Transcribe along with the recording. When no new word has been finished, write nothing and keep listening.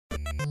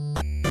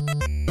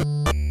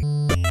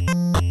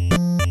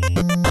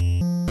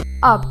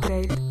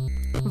Upgrade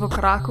v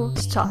koraku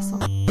s časom.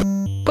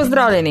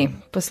 Pozdravljeni,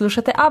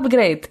 poslušate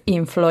Upgrade,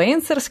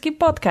 influencerski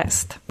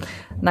podcast.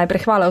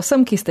 Najprej hvala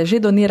vsem, ki ste že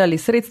donirali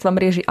sredstva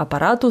mreži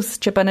Aparatus,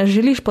 če pa ne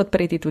želiš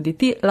podpreti tudi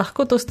ti,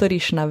 lahko to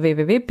storiš na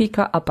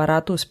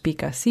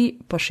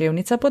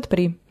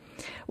www.aparatus.si/podpri.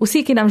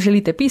 Vsi, ki nam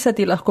želite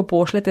pisati, lahko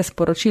pošljete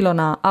sporočilo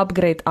na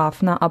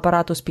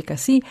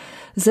upgrade@aparatus.si,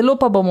 zelo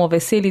pa bomo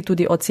veseli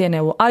tudi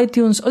ocene v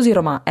iTunes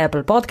oziroma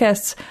Apple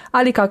Podcasts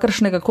ali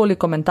kakršnega koli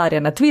komentarja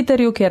na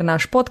Twitterju, kjer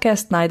naš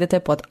podcast najdete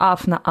pod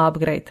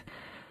 @upgrade.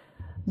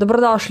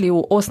 Dobrodošli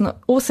v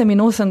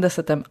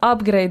 88.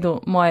 Upgradeu,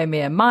 moje ime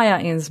je Maja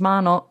in z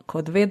mano,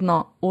 kot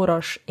vedno,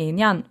 Uroš in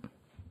Jan.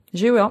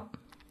 Živjo!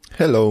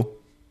 Hello!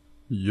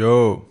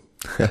 Jo!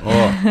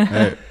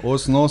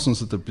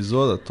 88.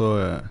 epizoda, to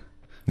je...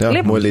 Ja,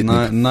 Lepo. moj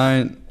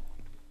letnik.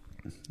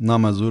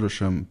 Nama z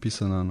Urošem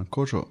pisana na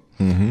kožo.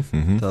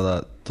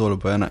 Tada, tole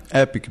pa je ena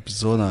epic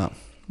epizoda.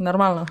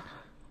 Normalno.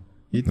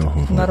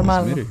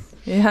 Normalno.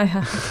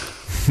 Ja.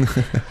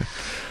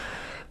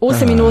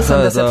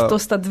 88, to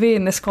sta dve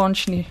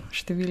neskončni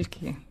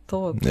številki.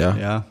 To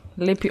Ja,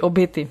 lepi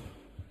obeti.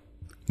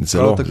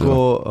 zelo. Prav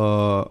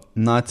tako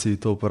naciji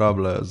to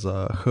uporabljajo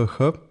za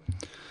HH,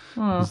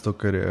 zato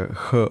ker je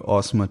H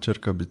 8.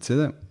 črka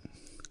abecede.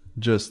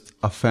 Just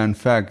a fun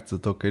fact,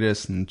 zato ker jaz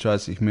sem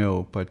včasih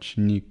imel pač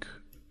nik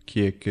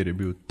kje, ker je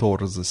bil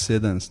Tor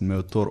zaseden, sem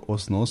imel Tor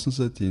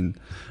 88 in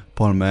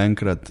pol me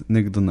enkrat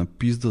nekdo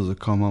napisal,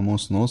 zakaj imam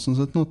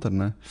 88 noter,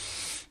 ne.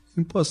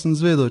 In pa sem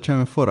zvedel, čem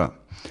je fora.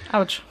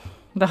 Ouch,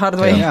 the hard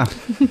way. Ja,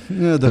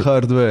 the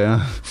hard way, ja.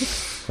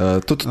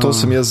 Tudi to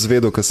sem jaz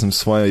zvedel, ko sem v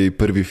svoji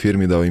prvi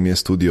firmi dal ime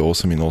Studio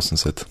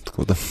 88,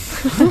 tako da.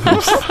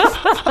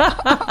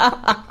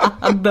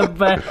 The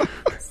best.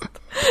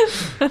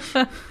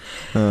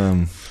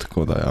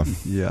 Tako da, ja.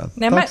 Ja,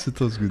 Ne, tako me- se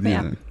to zgodi,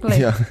 Ja, ne. lej.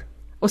 Ja,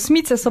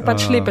 Osmice so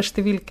pač lepe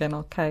številke,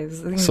 no, kaj.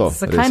 So,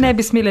 Zakaj res je. ne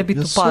bi smele biti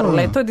Ja, v so, paru? ja.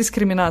 Lej, to je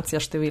diskriminacija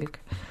številk.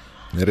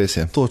 res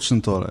je. Točno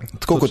tole.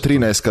 Tako kot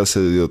 13, kar se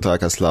jo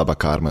taka slaba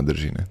karma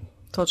drži, ne.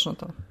 Točno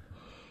to.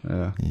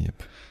 Ja.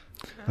 Jep.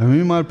 A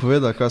mi malo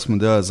poveda, kaj smo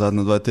delali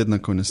zadnja 2 tedna,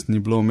 ko nas ni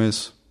bilo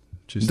vmes.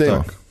 Čisto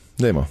Dejmo, tak.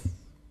 dejmo.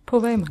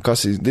 Povejmo. Kaj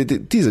si,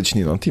 ti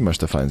začni, no, ti imaš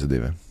te fajn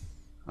zadeve.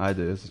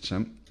 Ajde, jaz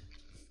začnem.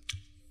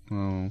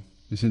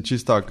 Mislim,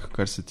 čisto tak,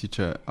 kar se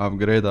tiče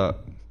upgrada,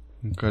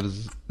 kar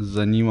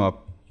zanima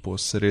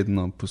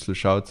posredno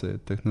poslušalce, je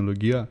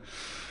tehnologija.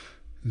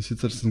 In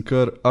sicer sem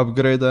kar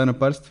upgrada ena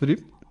par stvari.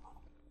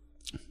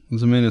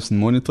 Zamenjal sem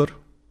monitor,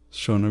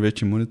 šel na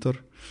večji monitor.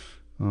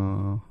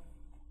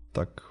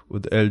 Tak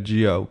od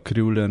LG-ja,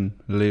 ukrivljen,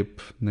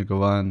 lep,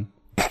 negovan,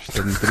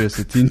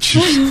 34 inč.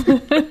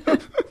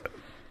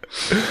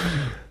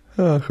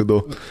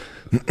 Hudo.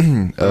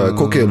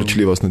 Koliko je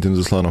ločljivost na tem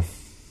zaslonu?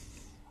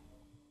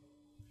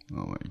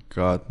 Oh my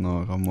god,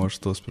 no, ga moraš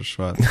to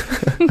spraševati.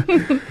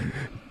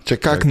 Če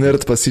kak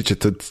nerd pa si,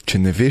 če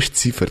ne veš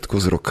cifer, tako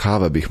z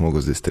rokava bi jih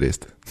mogel zdaj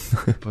stresti.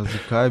 Pa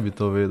zakaj bi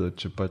to vedel,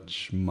 če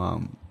pač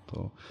imam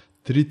to?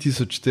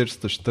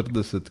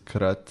 3440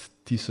 krat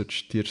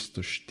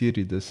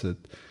 1440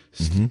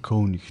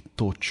 stikovnih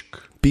točk.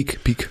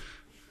 Pik.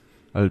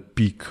 Ali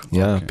pik.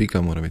 Ja, okej.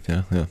 pika mora biti,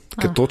 ja.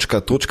 Ker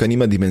točka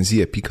nima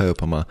dimenzije, pika jo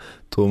pa ima.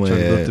 To me Čak,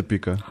 kdo je... te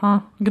pika?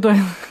 Ha, kdo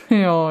je?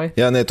 Joj.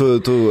 Ja, ne, to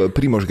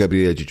Primož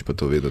Gabrielčič pa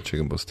to vedel, če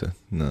ga boste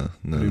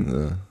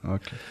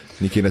Okay.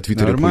 nekje na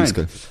Twitterju Never mind.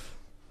 poiskali.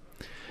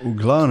 V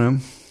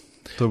glavnem,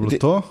 to je bilo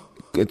to?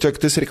 Čak,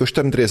 ti si rekel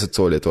 34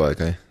 col je to, je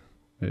kaj?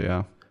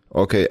 Ja.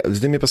 Ok,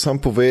 zdaj mi pa sam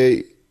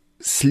povej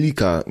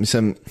slika,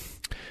 mislim,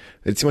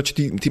 recimo, če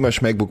ti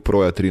imaš MacBook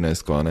Pro 13,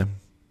 ko, ne?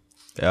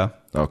 Ja.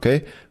 Ok,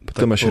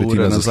 potem imaš Pol ure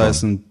retina nazaj zaslon.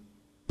 sem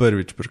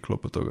prvič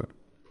priklopil toga.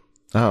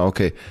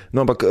 Ok,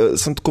 no, ampak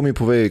sam tako mi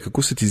povej,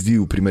 kako se ti zdi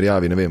v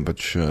primerjavi, ne vem,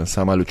 pač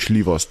sama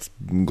ločljivost,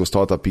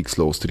 gostota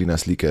pikslov, ostrina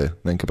slike,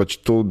 ne vem, ker pač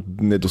to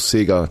ne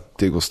dosega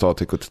te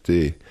gostote kot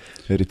te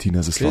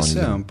retina Res zasloni.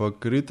 je,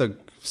 ampak ritak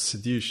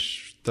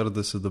sediš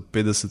 40 do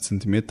 50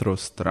 cm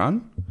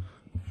stran,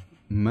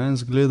 meni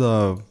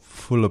zgleda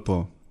ful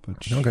lepo.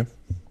 Pač Ok,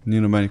 ni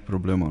nobenih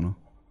problemov, no.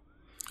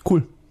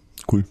 cool.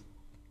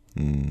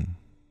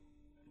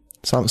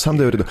 Sam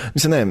da je v redu.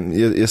 Mislim, ne,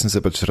 jaz sem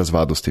se pač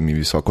razvadil s temi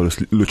visoko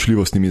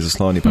ločljivostnimi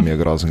zasloni, pa mi je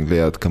grozno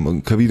gledati,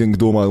 ko vidim,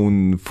 kdo ima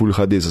un full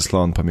HD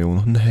zaslon, pa mi je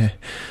ne.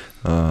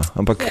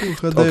 Ampak,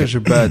 QHD je že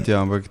bad,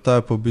 ja, ampak ta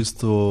je pa v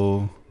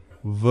bistvu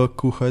v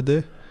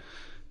QHD,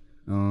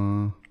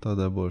 ta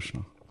da je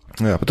boljšno.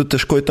 ja, pa tudi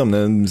težko je tam,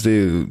 ne,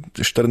 zdaj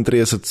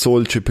 34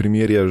 col, če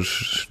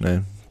primerjaš,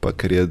 ne, pa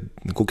ker je,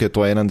 koliko je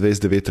to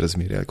 21:9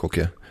 razmerje, ali koliko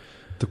je.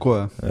 Tako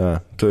je. Ja,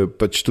 to je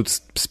pač tudi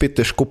spet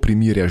težko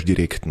primerjaš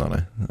direktno,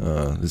 ne,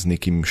 z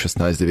nekim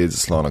 16:9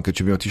 zaslonom, ker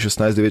če bi imel ti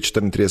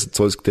 16:9 34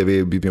 colsk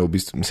TV, bi imel v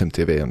bistvu, mislim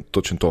TV,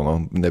 točno to,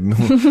 no, ne bi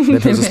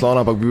imel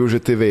zaslona, ampak bi bil že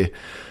TV,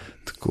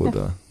 tako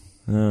da,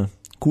 ja,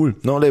 cool.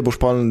 No, le boš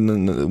pa v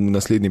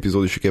naslednji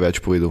epizodi še kaj več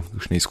povedal,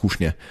 kakšne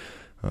izkušnje.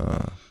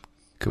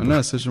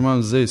 Ne, se že imam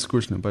zdaj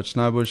izkušnje, pač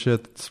najboljše je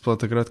sploh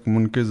takrat, ko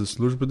moram kaj za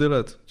službo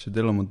delati, če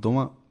delam od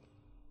doma,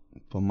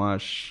 pa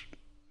imaš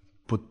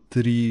po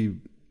 3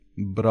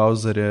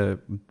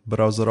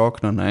 browser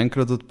okna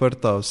naenkrat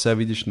odprta, vse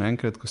vidiš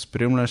naenkrat, ko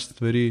spremljaš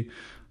stvari,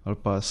 ali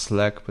pa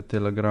Slack, pa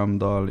Telegram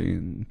dol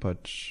in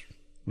pač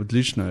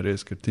odlično je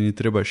res, ker ti ni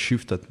treba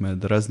shiftati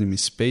med raznimi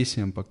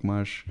spacey, ampak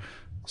imaš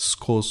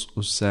skozi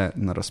vse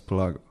na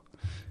razpolago.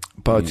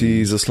 Pa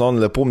ti zaslon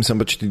lepo,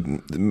 mislim, pač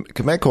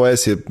ker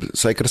macOS je,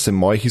 vsaj kar se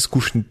mojih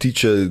izkušnj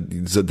tiče,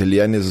 za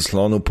deljenje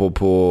zaslonov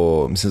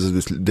mislim,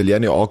 za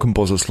deljenje okn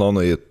po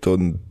zaslonu je to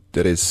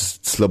res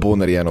slabo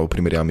narejeno v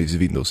primerjavi z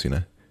Windowsi,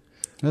 ne?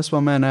 Jaz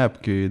imam en app,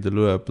 ki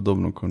deluje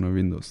podobno kot na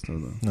Windows.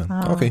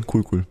 Ok,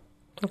 cool.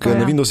 Ker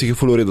na Windowsih je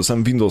full redo,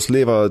 sam Windows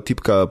leva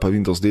tipka, pa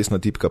Windows desna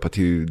tipka, pa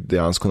ti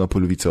dejansko na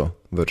polovico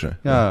vrže.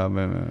 Ja,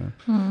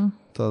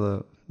 tada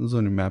z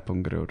onim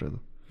appom gre v redu.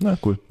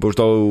 Cool. Boš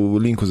dal v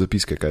linku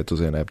zapiske, kaj je to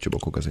za en app, če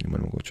bo koga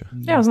zanimalo mogoče.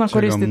 Ja, znam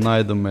koristiti. Če ga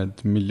najdem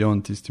med milijon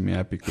tistimi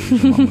appi, ki že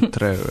imamo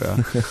trejo, ja.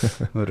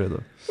 V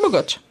redu.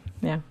 Mogoče,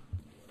 ja.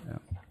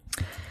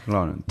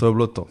 Glavnem, to je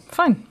bilo to.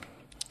 Fajn.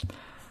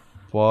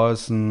 Pa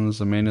sem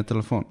zamenjal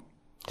telefon.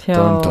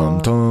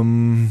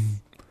 Tom.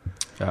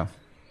 Ja.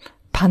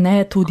 Pa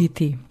ne tudi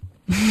ti.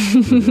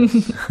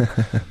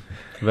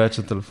 Več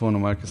o telefonu,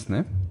 malo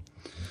kasneje.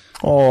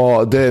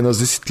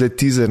 Zdaj si tle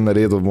teaser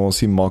naredil, bomo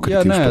vsi mokri.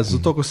 Ja, ne,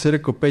 zato ko si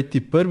rekel, pej ti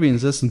prvi in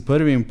zdaj sem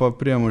prvi in pa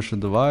prijemo še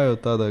do vaju,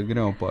 da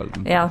gremo pa.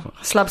 Ja,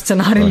 slab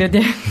scenarij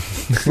ljudje.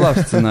 Slab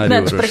scenarij.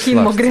 Neč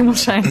prekinimo, gremo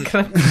še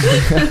enkrat.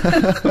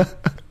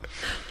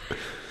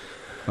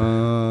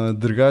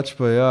 Drugač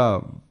pa ja,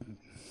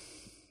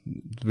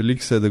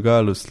 veliko se je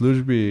dogajalo v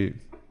službi,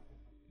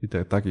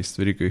 itak takih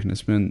stvari, ki jih ne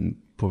smem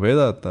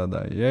povedati,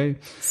 da jej.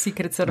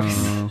 Secret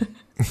service.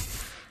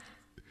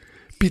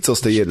 Pico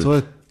ste jedli. To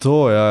je to,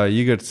 ja,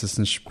 igrice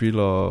sem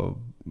špilo,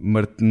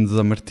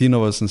 za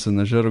Martinovo sem se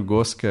nažrl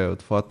goske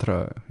od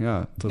fatra,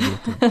 ja, to je bilo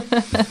to.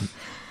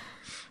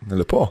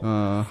 Lepo.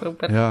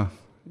 Super. Ja,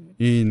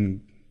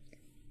 in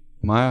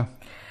Maja,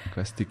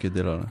 kaj si ti kaj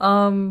delala?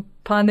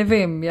 Pa ne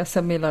vem, jaz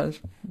sem imela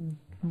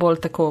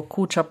bolj tako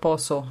kuča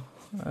posel.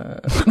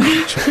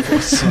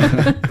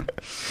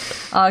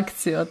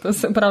 Akcijo, to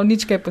se pravi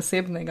nič kaj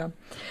posebnega.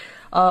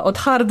 Od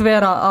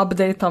hardvera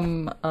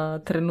updateam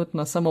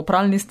trenutno samo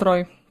pralni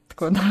stroj,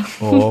 tako da.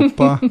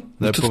 Opa,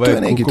 da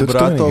povej,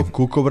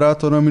 koliko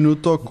bratov na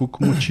minuto,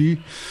 koliko moči?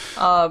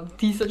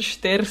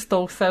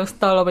 1400, vse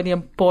ostalo pa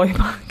nijem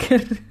pojma,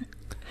 ker.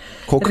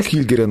 Koliko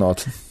kil gre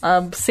not?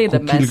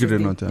 7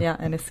 mesec. Ja,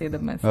 ene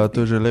 7 mesec.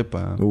 To je že lepa,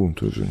 ja.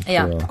 To je že.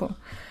 Ja, tako.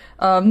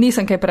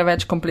 Nisem kaj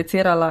preveč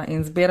komplicirala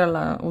in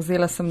zbirala,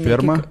 vzela sem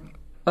Firma?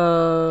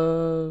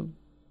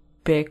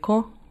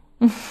 Beko.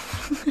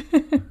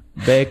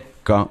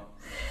 Beko.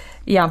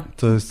 Ja.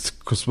 To je,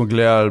 ko smo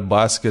gledali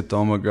basket,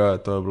 omega,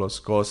 to je bilo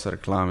skozi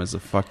reklame za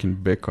fucking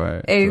Beko.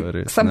 To je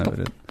res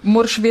neverjetno.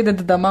 Moraš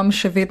vedeti, da imam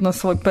še vedno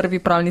svoj prvi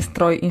pralni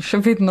stroj in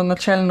še vedno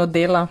načelno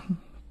dela,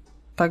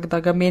 tako da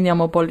ga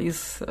menjamo bolj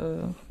iz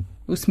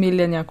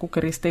usmiljenja,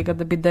 kukor iz tega,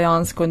 da bi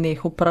dejansko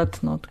nehal prati.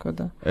 No,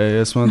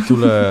 jaz imam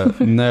tule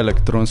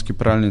neelektronski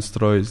pralni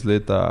stroj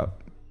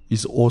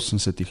iz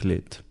 80-ih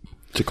let.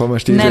 Če ko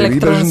imaš ti že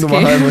vidržen doma,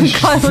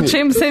 kaj, o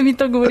čem se mi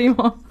to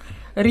govorimo?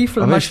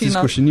 Rifle mašina. Veš,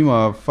 tisko še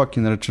nima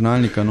fucking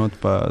računalnika not,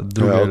 pa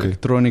druge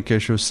elektronike,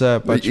 še vse.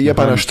 Je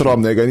pa na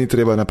štrom, ne ga ni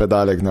treba na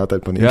pedale gnati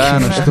ali pa nič. Ja,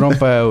 na štrom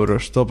pa je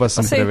Euroš, to pa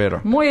sem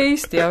preveril. Moj je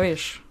isti, ja,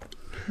 veš.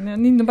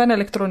 Ni nobene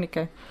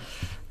elektronike.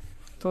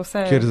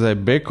 Kjer zdaj,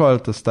 Beko ali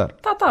ta star?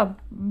 Ta,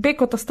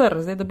 Beko ta star,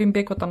 zdaj dobim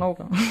Beko ta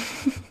novega.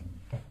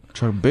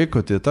 Čak,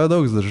 Beko ti je ta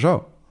dolg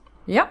zdržal?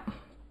 Ja,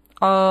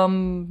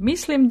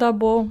 mislim, da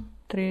bo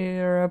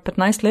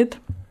 15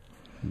 let.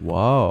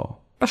 Wow.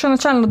 Pa še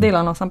načelno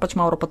delano, sem pač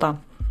malo ropota.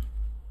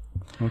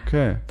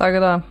 Okay. Tako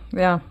da,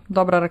 ja,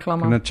 dobra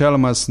reklama.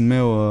 Načeloma sem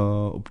imel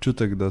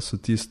občutek, da so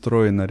ti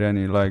stroji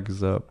narejeni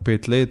za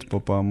 5 let,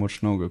 pa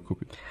moč novega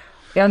kupiti.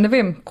 Ja, ne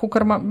vem,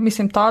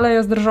 mislim, tale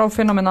je zdržal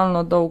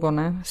fenomenalno dolgo,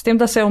 ne. S tem,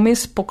 da se je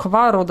vmes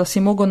pokvaril, da si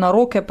mogel na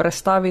roke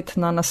prestaviti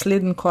na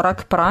naslednji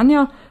korak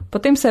pranja,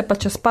 potem se je pa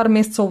čez par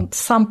mesecev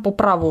sam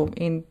popravil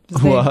in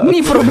zdaj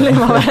ni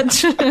problema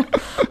več.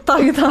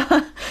 Tako da,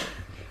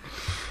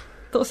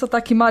 to so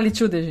taki mali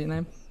čudeži,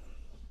 ne.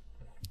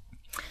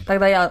 Tako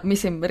da ja,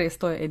 mislim, res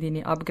to je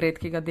edini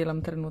upgrade, ki ga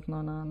delam trenutno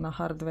na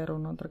hardveru,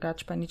 no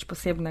drugače pa nič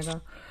posebnega.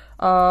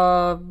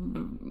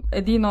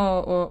 Edino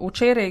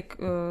včeraj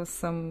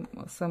sem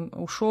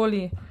v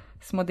šoli,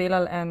 smo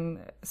delali en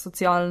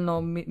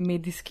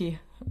socialno-medijski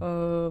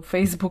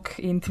Facebook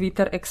in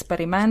Twitter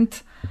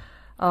eksperiment.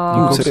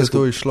 Kako se je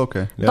to išlo,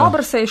 kaj? Ja.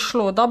 Dobro se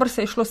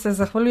je šlo, se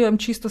zahvaljujem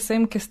čisto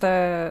vsem, ki ste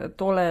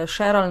tole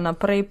šerali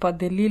naprej, pa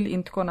delili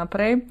in tako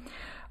naprej.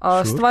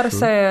 Stvar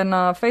se je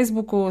na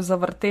Facebooku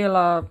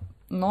zavrtela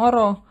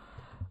noro,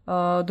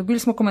 dobili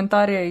smo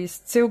komentarje iz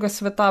celega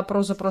sveta,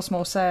 pravzaprav smo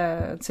vse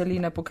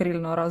celine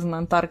pokrili, no, razen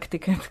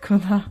Antarktike, tako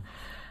da.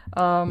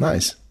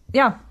 Nice.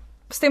 Ja,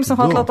 s tem sem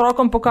hotela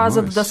otrokom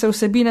pokazati, da se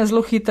vsebine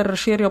zelo hitro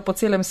razširijo po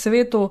celem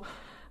svetu.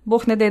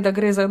 Boh ne dej, da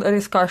gre za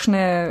res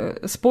kakšne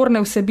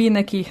sporne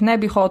vsebine, ki jih ne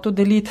bi hotel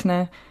deliti,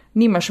 ne.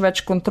 Nimaš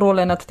več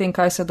kontrole nad tem,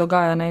 kaj se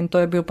dogaja, ne, in to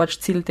je bil pač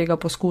cilj tega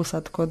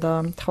poskusa, tako da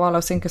hvala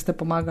vsem, ki ste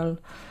pomagali.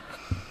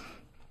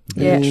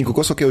 In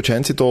kako so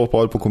učenci to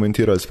pol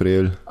pokomentirali,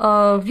 sprejeli?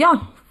 Ja,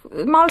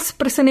 malo s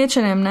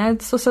presenečenjem, ne?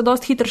 So se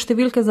dosti hitre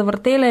številke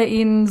zavrtele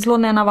in zelo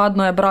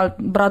nenavadno je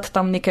brati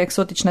tam neke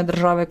eksotične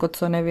države, kot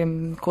so, ne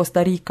vem,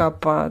 Kostarika,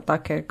 pa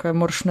take, ko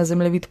moraš na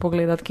zemljevid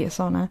pogledati, kje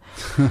so, ne?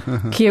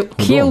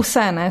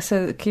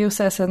 Kje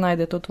vse se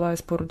najde to tvoje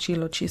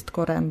sporočilo,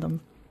 čistko random.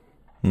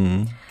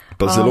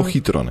 Pa zelo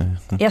hitro, ne?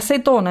 Ja,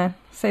 sej to, ne?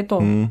 Sej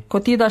to.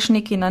 Ko ti daš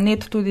neki na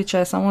net, tudi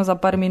če je samo za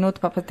par minut,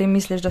 pa potem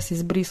misliš, da si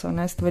zbrisal,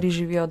 ne? Stvari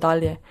živijo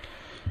dalje.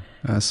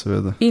 Ja,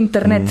 seveda.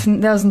 Internet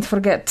doesn't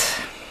forget.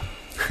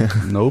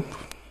 Nope.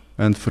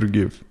 And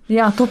forgive.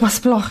 Ja, to pa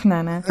sploh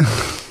ne.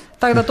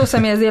 Tako da to se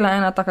mi je zdela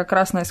ena taka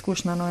krasna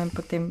izkušnja, no, in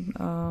potem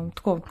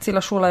tako,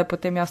 cela šola je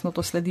potem jasno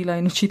to sledila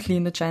in učitelji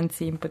in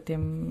učenci in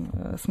potem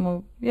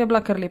je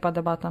bila kar lepa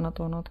debata na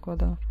to, no, tako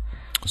da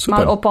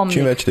super, malo opomni.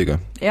 Čim več tega.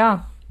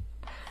 Ja,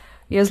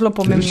 je zelo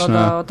pomembno,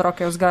 da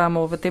otroke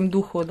vzgajamo v tem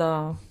duhu,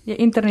 da je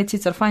internet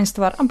sicer fajn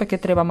stvar, ampak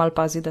je treba malo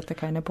paziti, da te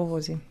kaj ne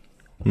povozi.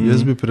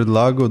 Jaz bi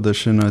predlagal, da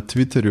še na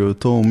Twitterju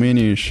to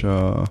omeniš,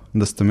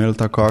 da ste imeli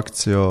tako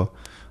akcijo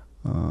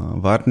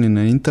Varni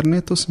na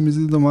internetu, se mi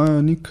zdi, da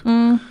imajo nik.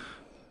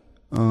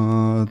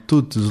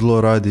 Tudi zelo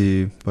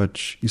radi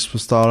pač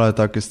izpostavljajo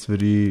take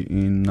stvari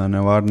in na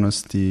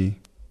nevarnosti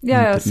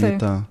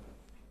interneta.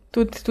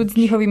 Tudi z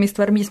njihovimi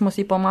stvarmi smo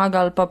si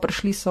pomagali, pa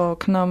prišli so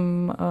k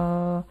nam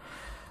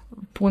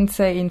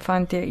punce in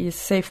fantje iz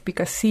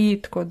safe.si,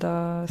 tako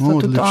da so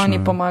tudi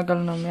oni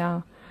pomagali nam, ja.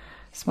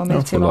 Smo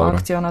imeli celo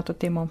akcijo na to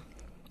temo.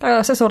 Tako da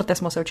vse sorte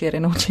smo se včeraj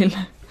naučili.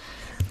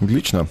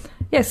 Odlično.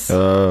 Yes.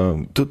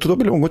 To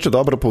bi bilo mogoče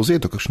dobro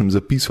povzeto, kakšnem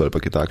zapisu ali pa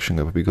kaj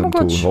takšnega, pa bi ga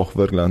tu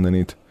lahko vrgla na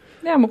net.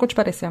 Ja, mogoče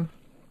pa res je.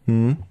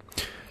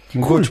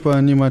 Mogoče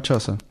pa nima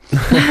časa.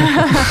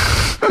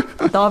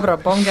 Dobro,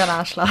 bom ga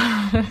našla.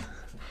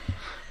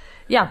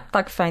 Ja,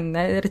 tak fajn,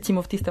 ne?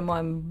 Recimo v tistem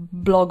mojem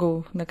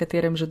blogu, na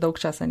katerem že dolg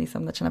časa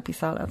nisem nič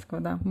napisala, tako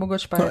da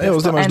mogoče pa je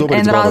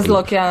en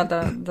razlog, ja,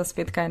 da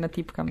spet kaj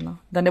natipkam, no.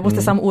 Da ne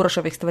boste samo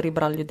Uroševih stvari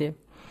brali ljudje.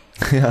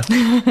 Ja.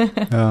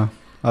 Ja,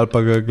 ali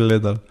pa ga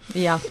gledali.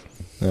 Ja.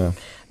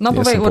 No,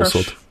 povej,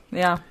 Uroš,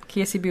 ja,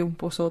 kje si bil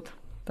povsod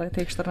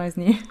teh 14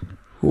 dni?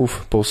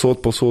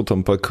 Povsod,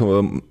 ampak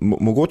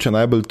mogoče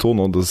najbolj to,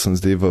 no, da sem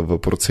zdaj v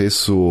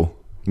procesu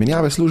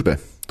menjave službe,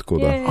 tako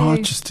da.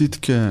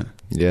 Čestitke.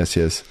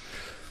 Yes.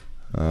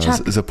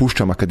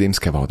 Zapuščam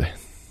akademske vode.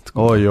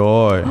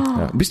 Ojoj.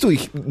 Ja. V bistvu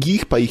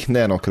jih pa jih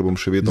ne, no, ker bom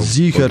še vedno...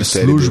 Ziher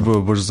službo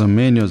boš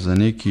zamenjal za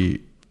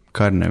neki,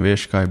 kar ne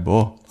veš, kaj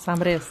bo.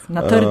 Sam res,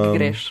 na trg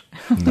greš.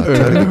 Na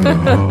trg.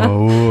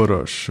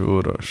 Uroš.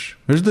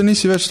 Veš, da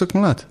nisi več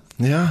tako mlad?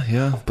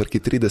 Ja, prki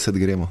 30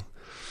 gremo.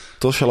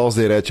 To še lahko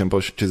zdaj rečem,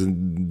 pa še čez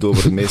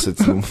dober mesec.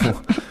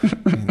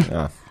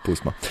 Ja,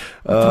 pustimo.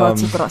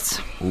 Prac.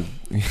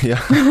 Ja.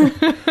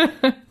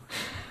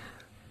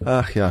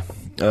 Ja.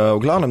 V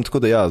glavnem, tako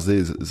da ja,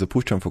 zdaj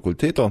zapuščam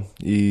fakulteto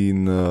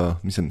in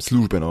mislim,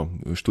 službeno,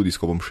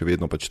 študijsko bom še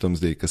vedno pač tam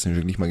zdaj, ker sem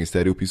že njih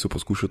magisterij upisal,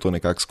 poskušal to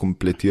nekako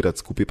skompletirati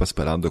skupaj pa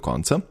speljati do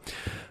konca.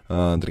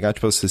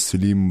 Drugače pa se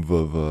selim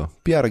v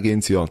PR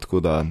agencijo,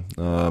 tako da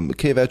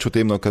kaj več o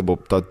tem, no, ker bo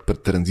ta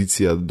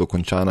tranzicija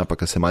dokončana, pa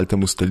ker se malo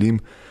tam ustalim,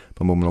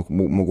 pa bom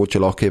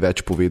mogoče lahko kaj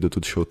več povedal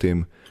tudi še o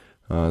tem.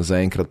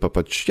 Zaenkrat pa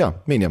pač, ja,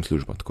 menjam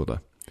službo, tako da.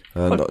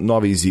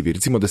 Novi izzivi.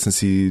 Recimo, da sem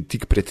si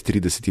tik pred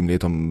 30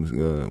 letom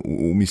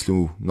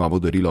umislil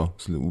novo darilo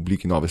v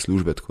obliki nove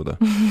službe, tako da.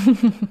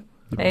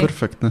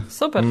 Perfekt, ne?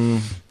 Super,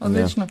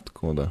 odlično. Ja,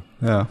 tako da.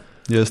 Ja,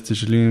 jaz ti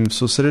želim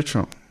vso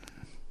srečo.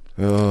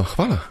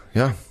 Hvala,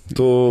 ja.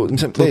 To,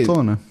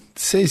 ne?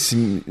 Sej,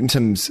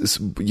 mislim,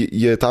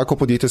 je tako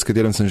podjetje, s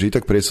katerim sem že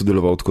itak prej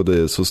sodeloval, tako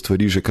da so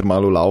stvari že kar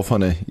malo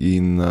laufane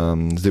in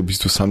zdaj v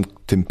bistvu sam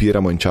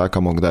tempiramo in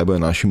čakamo, kdaj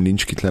bojo naši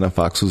mlinčki tle na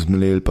faksu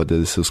zmleli, pa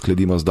da se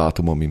uskladimo z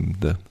datumom in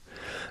da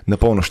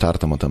napolno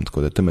štartamo tam,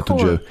 tako da tam je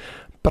tudi že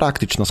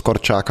praktično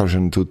skoraj čakal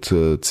že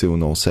tudi cel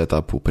nov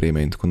setup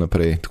upreme in tako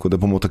naprej, tako da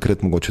bomo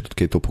takrat mogoče tudi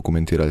kaj to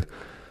pokomentirali.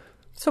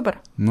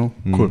 Super. No,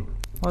 cool.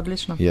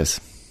 Odlično.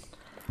 Yes.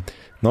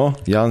 No,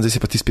 Jan, zdaj si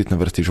pa ti spet na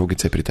vrsti,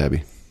 žogice pri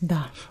tebi.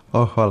 Da.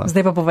 Hvala.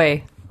 Zdaj pa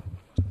povej.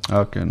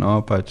 Ok,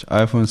 no pač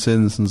iPhone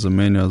 7 sem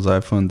zamenjal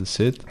z iPhone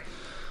 10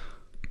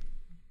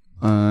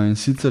 in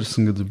sicer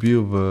sem ga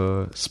dobil v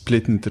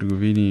spletni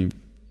trgovini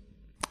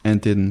en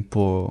teden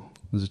po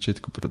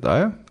začetku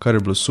prodaje, kar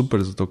je bilo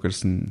super, zato ker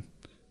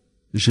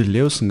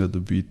želel sem ga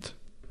dobiti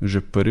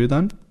že prvi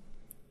dan.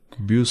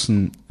 Bil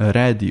sem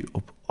ready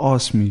ob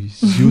 8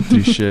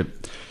 zjutraj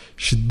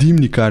še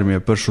dimnikar mi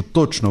je prišel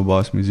točno ob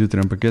 8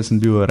 zjutraj, ampak jaz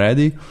sem bil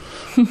ready,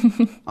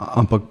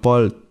 ampak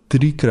pol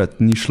 3krat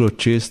ni šlo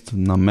čest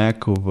na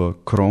Macu v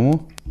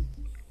Chromu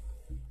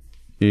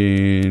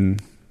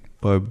in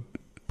pa je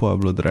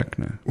bilo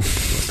drekne.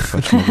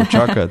 Pač mogo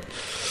čakati.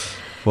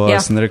 Pa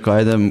sem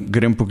rekel,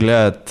 grem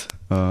pogledat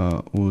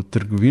v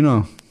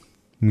trgovino,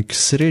 mi k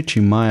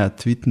sreči Maja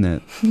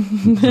tweetne,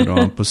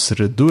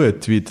 posreduje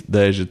tweet,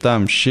 da je že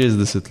tam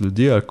 60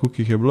 ljudi, ali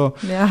koliko jih je bilo.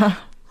 Ja.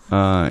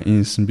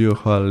 In sem bil,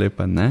 hvala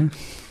lepa, ne.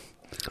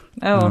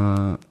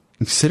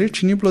 K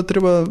sreči ni bilo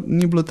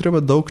treba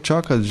dolgo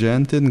čakati, že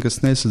en teden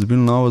kasneje sem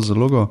dobil novo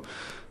zalogo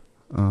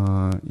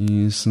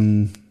in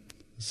sem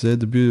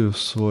zdaj dobil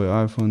svoj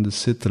iPhone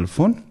 10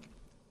 telefon,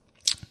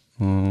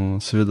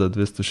 seveda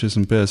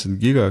 256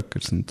 giga,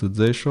 ker sem tudi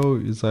zdaj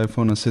šel iz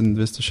iPhone 7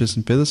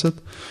 256,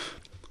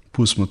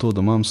 pustimo to, da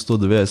imam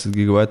 190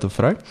 gigabajtov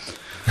fraj.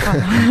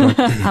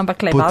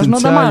 Ampak le, važno,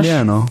 da imaš.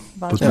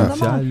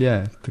 Potencial je,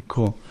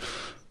 tako.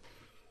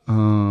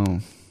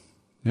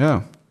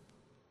 Ja.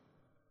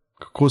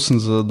 Kako sem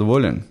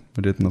zadovoljen?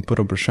 Verjetno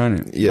prvo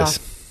vprašanje. Yes.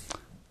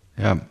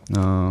 Ja,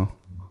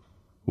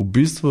 v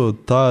bistvu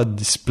ta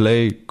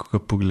displej, ko ga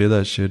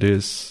pogledaš, je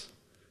res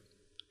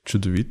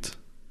čudovit.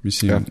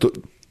 Mislim,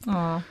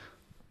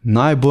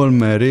 najbolj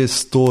me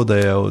res to, da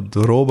je od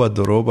roba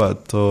do roba,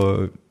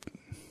 to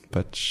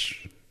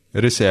pač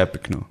res je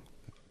epikno.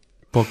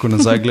 Ko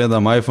nazaj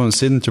gledam iPhone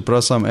 7,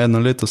 čeprav sam 1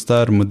 leto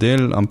star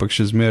model, ampak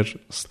še zmer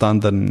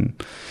standardni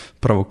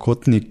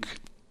pravokotnik.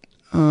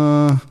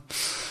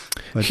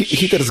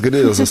 Hiter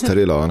zgleda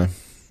zastarelo, ne?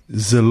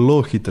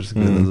 Zelo hiter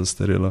zgleda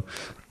zastarelo.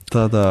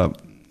 Tada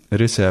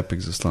res je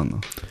epic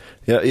zaslon.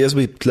 Ja, jaz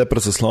bi tle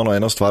pred zaslonom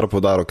eno stvar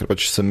poudaril, ker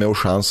pač sem imel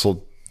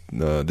šanso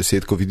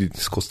 10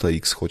 videti skozi ta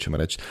X, hočem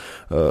reči.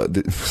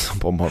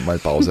 Malo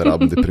pauze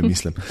rabim, da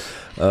premislim.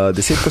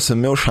 10 sem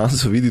imel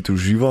šanso videti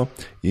v živo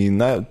in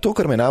to,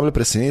 kar me najbolj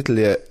presenetilo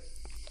je,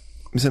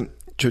 mislim,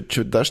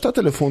 če daš ta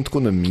telefon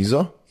tako na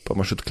mizo, pa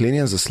imaš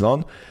odklenjen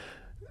zaslon,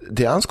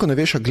 dejansko ne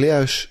veš, a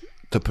gledaš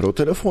ta prav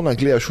telefon, a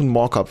gledaš un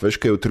mock-up,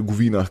 veš, kaj je v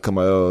trgovinah, ki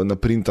imajo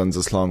naprintan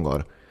zaslon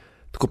gor.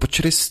 Tako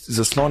pač res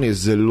zaslon je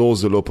zelo,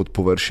 zelo pod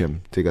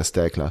površjem tega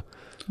stekla.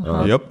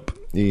 Yep.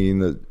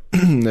 In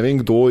ne vem,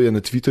 kdo je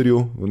na Twitterju,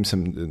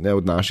 mislim, ne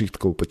od naših,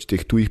 tako pač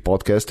teh tujih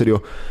podcasterjev,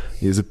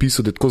 je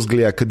zapisal, da tako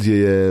zgleda, kad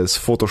je s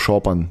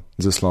photoshopan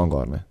zaslon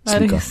gor, ne.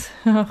 Res,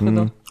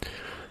 hudo.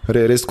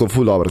 Res tako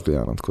ful dobro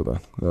gledano, tako da.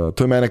 To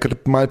je mene kar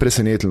malo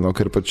presenetilo,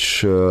 ker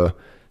pač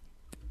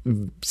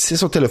vse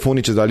so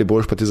telefoni če dali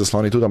boljš, pa te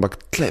zasloni tudi, ampak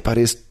tle pa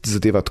res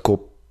zadeva tako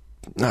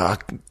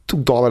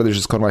dobro, da je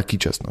že skoraj malo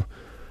kičasno.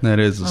 Ne,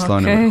 res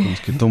zasloni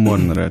vrhunski, to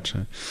moram reči.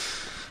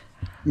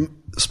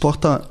 Sploh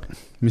ta,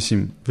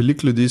 mislim,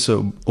 veliko ljudi se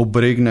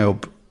obregne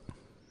ob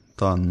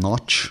ta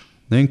noč,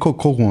 ne vem,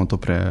 koliko bomo to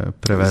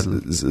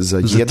prevedli.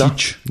 Za jeda.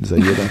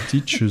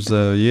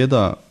 Za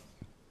jeda,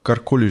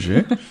 karkoli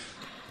že,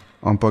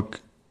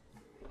 ampak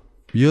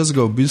jaz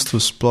ga v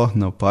bistvu sploh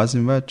ne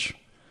opazim več.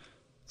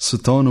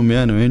 Svetovno mi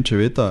je, ne vem, če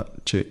veta,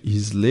 če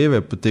iz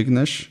leve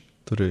potegneš,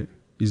 torej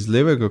iz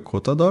levega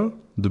kota dol,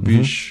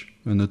 dobiš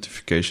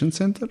notification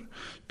center,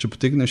 če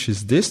potegneš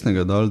iz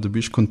desnega dol,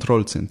 dobiš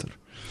control center.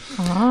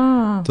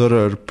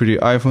 Torej pri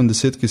iPhone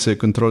 10, ki se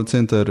je control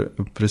center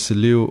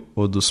preselil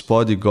od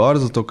ospodi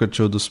gor, zato ker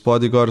če od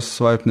ospodi gor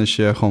swipeneš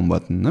je home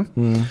button, ne?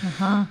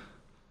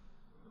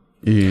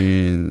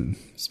 In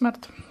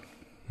smrt.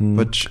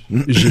 Pač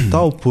že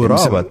ta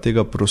uporaba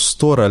tega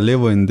prostora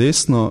levo in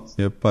desno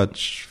je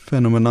pač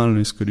fenomenalno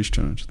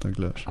izkoriščena, če tako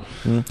gledaš.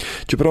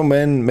 Čeprav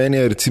meni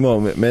je recimo,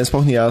 meni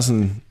sploh ni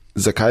jasen,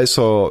 zakaj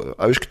so,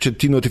 a veš, če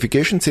ti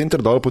notification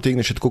center dol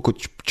potegneš, je tako,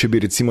 kot če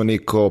bi recimo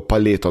neko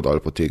paleto dol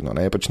potegnil,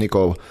 ne, pač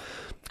neko,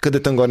 kad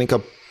je tam gor neka,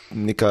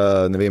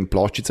 ne vem,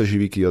 ploščica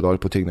živi, ki jo dol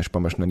potegneš, pa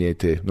imaš na njej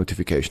te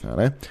notification,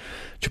 ne.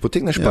 Če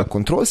potegneš pa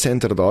control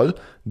center dol,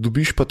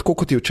 dobiš pa tako,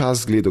 kot je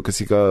včasih gledal,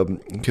 ki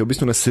je v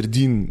bistvu na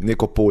sredin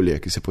neko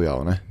polje, ki se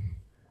pojavi, ne.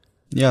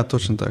 Ja,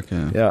 točno tako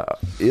je. Ja,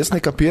 jaz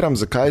ne kapiram,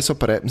 zakaj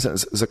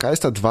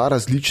sta dva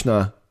različna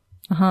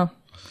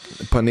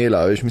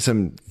panela, veš,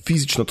 mislim,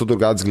 fizično to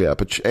drugače zgleda.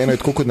 Pač eno je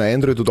tako, kot na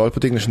Androidu dol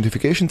potegneš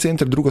notification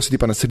center, drugo se ti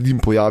pa na sredin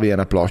pojavi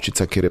ena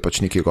ploščica, kjer je pač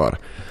nekaj gor.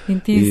 In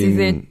ti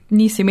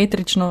ni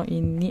simetrično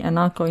in ni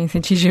enako in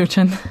si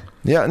živčen.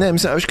 Ja, ne,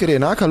 mislim, veš, ker je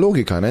enaka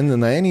logika, ne,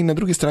 na eni in na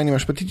drugi strani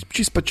imaš pa ti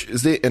čist pač,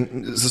 zdaj,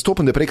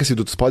 zastopen, da prej, ko si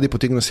do spodaj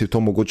potegnil, si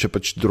to mogoče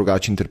pač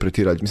drugače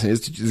interpretirati. Mislim,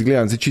 jaz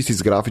gledam zdaj čist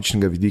iz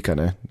grafičnega vidika,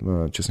 ne,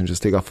 če sem že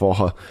z tega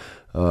foha.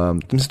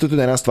 Mislim, to je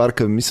tudi ena stvar,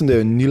 ki mislim, da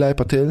je Nilay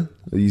Patel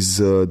iz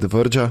The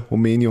Verge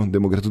omenil, da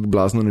mu gre tudi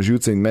blazno na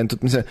živce in meni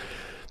tudi, mislim,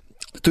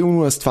 to je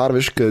una stvar,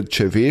 veš,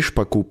 če veš,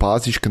 pa ko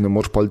upaziš, ker ne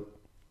moreš pa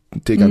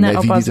tega ne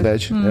videti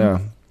več.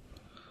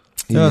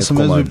 Ja,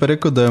 sem jaz bi pa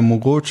rekel, da je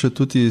mogoče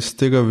tudi iz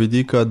tega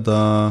vidika,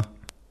 da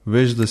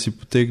veš, da si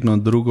potegnil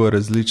drugo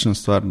različno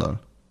stvar dal.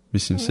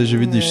 Mislim, vse že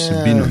vidiš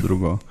sebino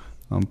drugo.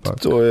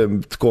 Ampak to je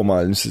tako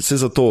malo, vse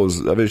zato,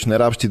 veš,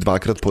 ne rabiš ti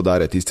dvakrat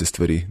podarjati iste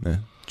stvari,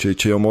 ne.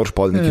 Če jo moraš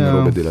pa nekaj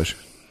narobe delaš.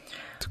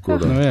 Tako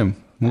da. Ne vem,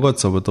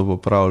 mogoče bo to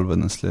popravili v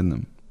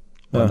naslednjem.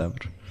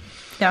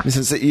 Ja.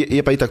 Mislim, je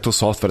pa itak to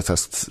softverska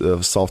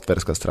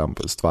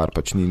stvar,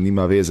 pač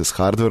nima veze s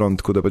hardverom,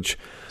 tako da pač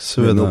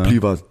ne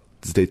vpliva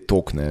zdaj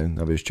tok, ne,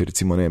 veš, če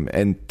recimo, ne vem,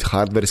 en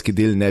hardverski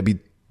del ne bi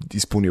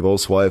izpolnjeval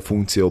svoje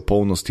funkcije v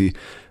polnosti,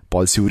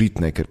 pol si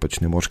uritne, ker pač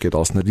ne moš kaj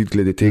dosti narediti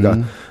glede tega,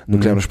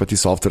 dokler imaš pa ti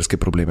softverske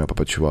probleme, pa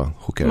pač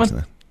who cares,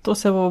 ne. To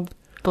se bo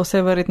po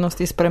vsej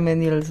verjetnosti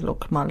spremenili zelo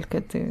malo,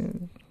 ker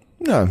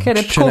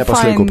je če ne pa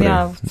fajn,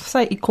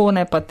 vsaj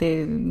ikone pa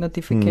te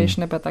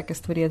notification pa take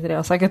stvari je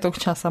treba vsake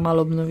toliko časa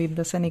malo obnoviti,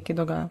 da se nekaj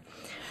dogaja.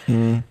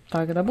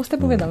 Tako da boste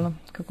povedali, no,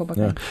 kako pa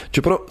kaj. Ja.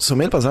 Čeprav so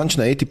imeli pa zanč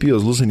na ATP-ju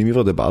zelo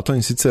zanimivo debato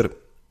in sicer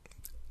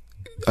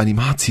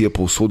animacije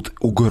povsod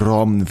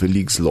ogromno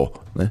velik zlo,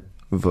 ne,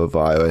 v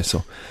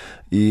iOS-u.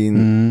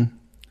 In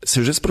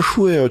se že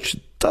sprašujejo, če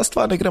ta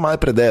stvar ne gre malo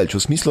predaleč,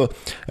 v smislu,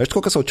 veš,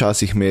 tako, kot so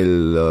včasih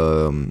imeli,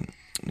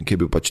 ki je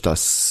bil pač ta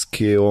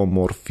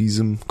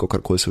skeomorfizem,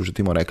 kakorkoli so že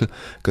temu rekli,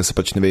 ker se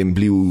pač, ne vem,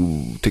 bliv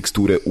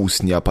teksture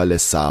usnja, pa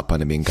lesa, pa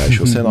ne vem kaj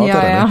še vse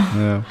noter,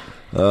 ne.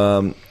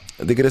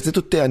 Da gre zdaj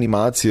tudi te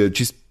animacije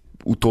čist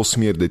v to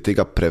smer, da je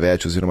tega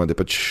preveč, oziroma da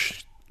pač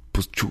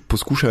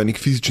poskušajo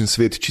nek fizičen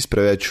svet čist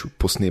preveč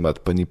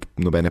posnemati, pa ni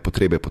nobene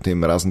potrebe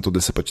potem, razen to,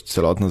 da se pač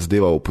celotna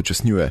zadeva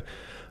upočasnjuje.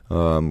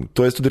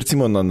 To je tudi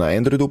recimo na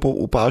Androidu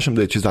opažam,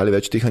 da je čez dalje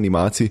več teh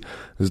animacij,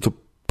 zato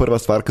prva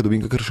stvar, ko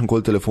dobim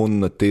kakršenkoli telefon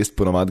na test,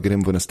 ponavadi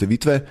grem v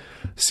nastavitve,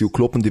 si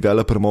vklopim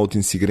developer mode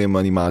in si grem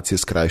animacije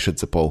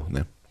skrajšati za pol.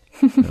 Ne?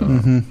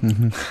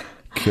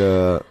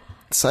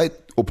 Saj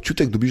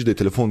občutek dobiš, da je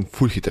telefon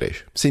ful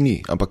hitrejši. Vse ni,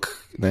 ampak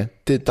ne,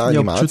 ta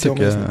animacija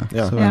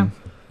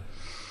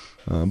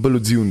bolj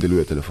odzivno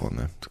deluje telefon.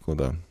 Ne? Tako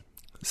da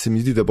se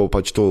mi zdi, da bo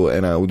pač to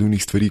ena od unih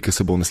stvari, ki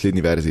se bo v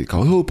naslednji verziji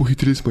kao,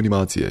 pohitrili smo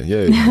animacije,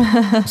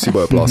 vsi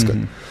bojo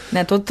ploskali.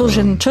 Ne, to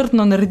že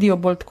črtno naredijo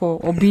bolj tako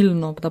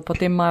obilno, da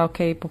potem imajo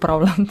kaj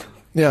popravljati.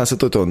 Ja, se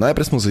to je to.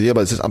 Najprej smo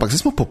zajebali, ampak zdaj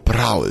smo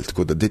popravili,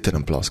 tako da dajte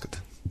nam ploskati.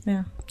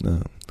 Ja.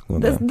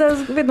 Da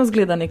vedno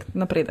zgleda nek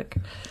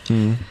napredek.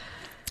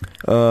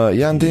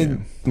 Jan,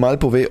 malo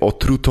pove o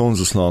True Tone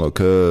zaslonu,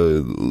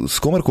 s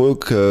komarkoli,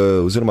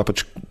 oziroma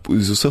pač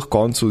iz vseh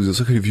koncev, iz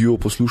vseh reviewov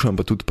poslušam,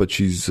 pa tudi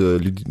pač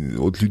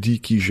od ljudi,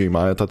 ki že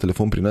imajo ta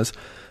telefon pri nas,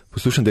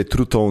 poslušam, da je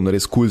True Tone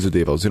res cool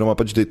zadeva, oziroma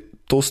pač, da je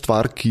to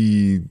stvar,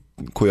 ki,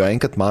 ko jo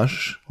enkrat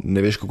imaš, ne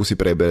veš, kako si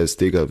prej brez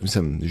tega,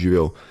 mislim,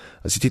 živel.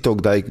 A si ti to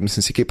kdaj,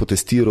 mislim, si kaj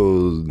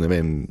potestiral, ne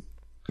vem,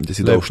 da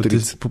si dal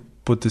štiric?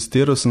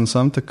 Potestiral sem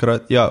sam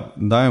takrat,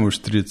 dajem v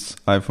štiric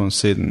iPhone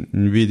 7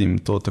 in vidim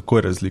to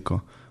takoj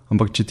razliko.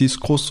 Ampak če ti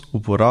skozi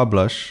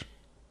uporabljaš,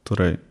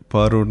 torej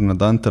par ur na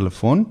dan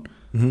telefon,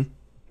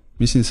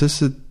 mislim,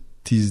 se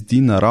ti zdi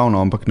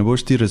naravno, ampak ne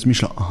boš ti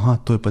razmišljal,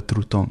 to je pa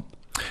True Tone.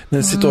 Ne,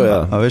 si to,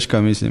 ja. A veš,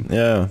 kaj mislim?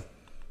 Ja.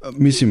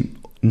 Mislim,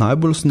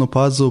 najbolj sem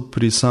opazil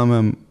pri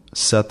samem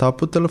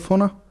setupu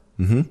telefona,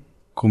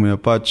 ko mi je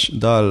pač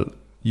dal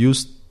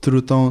use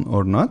True Tone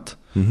or not,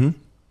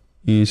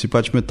 in si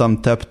pač imel tam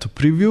tap to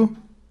preview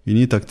in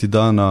itak ti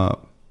da na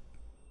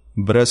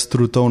brez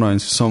True Tona in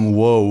si sam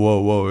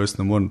wow, jaz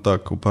ne morem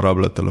tako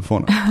uporabljati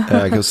telefona.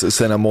 Ja, ker se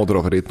je na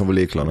modro verjetno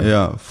vleklo. Ne?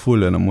 Ja,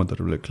 ful je na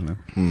modro vleklo.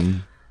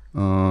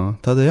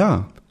 Tada ja,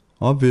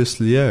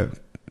 obviously je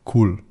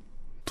cool.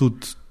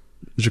 Tudi,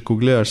 že ko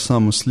gledaš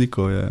samo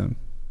sliko, je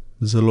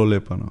zelo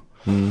lepa. No.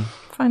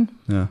 Fajn.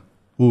 Ja.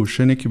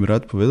 Še nekaj bi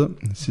rad povedal.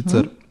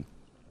 Sicer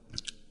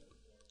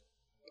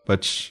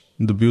pač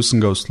dobil sem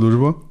ga v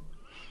službo,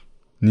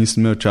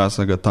 nisem imel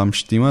časa ga tam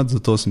štimati,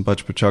 zato sem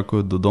pač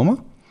počakal do doma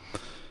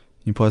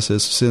in pa se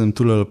sosedem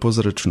tule lepo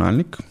za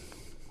računalnik.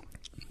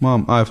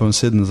 Imam iPhone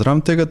 7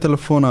 zraven tega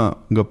telefona,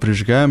 ga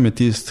prižgajem, je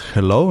tist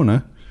hello,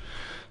 ne?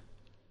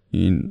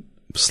 In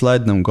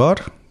slidnem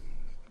gor,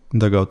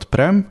 da ga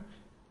odprem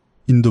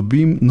in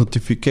dobim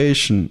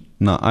notification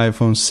na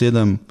iPhone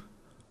 7,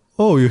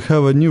 you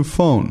have a new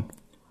phone.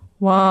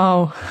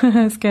 Wow,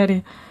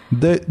 scary.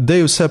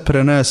 Dej vse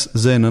prenes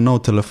zdaj na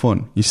nov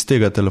telefon, iz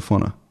tega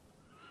telefona.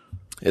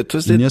 Ja,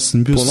 to je zdaj in jaz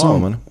sem bil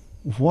ponovno,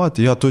 what?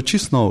 Ja, to je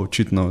čisto novo,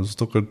 očitno,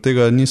 zato ker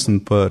tega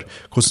nisem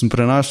ko sem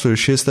prenašal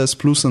 6S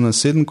Plus na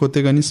 7, ko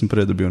tega nisem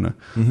prej dobil, ne.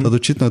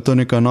 Očitno je to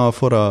neka nova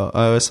fora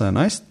iOS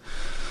 11,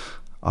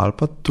 ali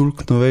pa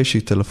toliko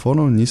novejših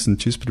telefonov, nisem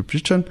čisto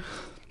pripričan.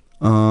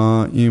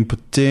 In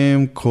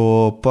potem,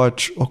 ko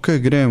pač,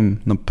 grem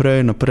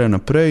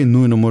naprej,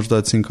 nujno moraš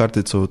dati SIM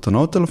kartico v ta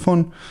nov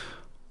telefon,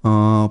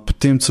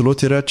 potem celo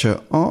ti reče,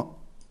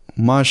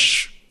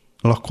 imaš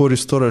lahko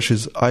restoraš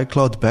iz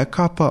iCloud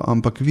backupa,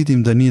 ampak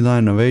vidim, da ni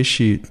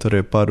najnovejši,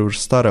 torej par ur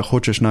stara,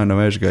 hočeš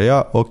najnovejšega.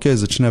 Ja,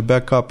 začne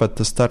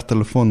backupati ta star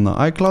telefon na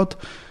iCloud,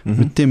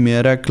 medtem mi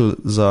je rekel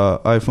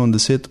za iPhone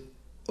 10,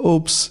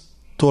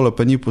 tole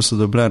pa ni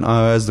posodobljen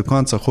iOS do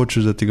konca,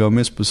 hočeš, da ti ga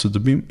vmes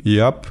posodobim?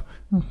 Jap,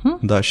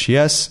 daš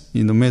yes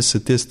in vmes se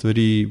te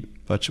stvari,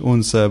 pač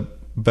on se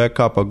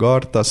backupa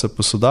gor, ta se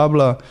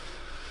posodablja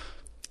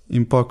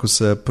in pa, ko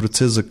se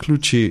proces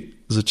zaključi,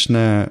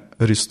 začne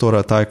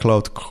restorati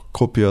iCloud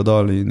kopijo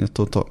dol in je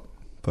to.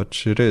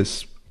 Pač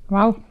res.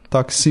 Wow.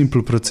 Tak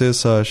simpel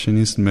procesa še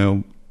nisem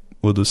imel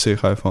od vseh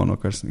iPhone-ov,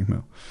 kar sem jih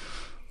imel.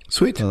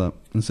 Sweet.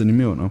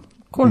 Zanimivo, no?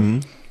 Cool.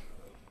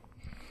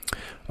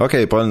 Ok,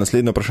 pa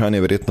naslednje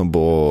vprašanje verjetno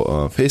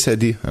bo Face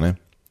ID, a ne?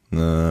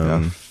 Ja,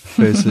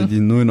 Face ID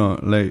nujno,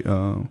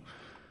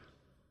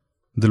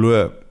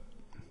 deluje,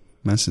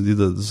 meni se zdi,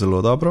 da zelo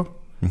dobro.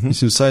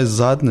 Mislim, vsaj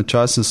zadnje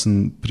čase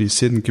sem pri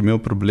 7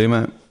 imel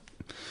probleme.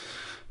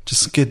 Če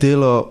sem kaj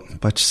delal,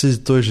 pač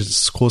to je že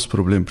skozi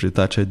problem pri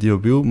Touch ID-u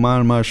bil,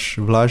 malo imaš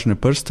vlažne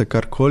prste,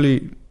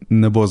 karkoli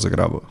ne bo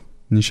zagrabil,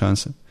 ni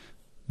šanse.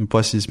 In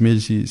pa si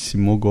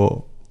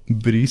mogel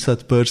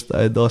brisati prst,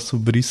 a je dosti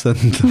brisan,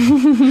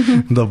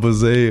 da bo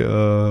zdaj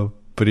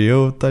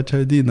prijel ta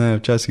ID, ne,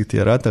 včasih ti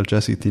je rad,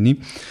 včasih ti ni.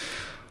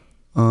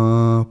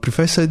 Pri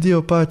Face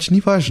ID-ju pač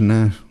ni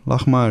važno,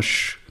 lahko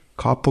imaš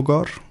kapo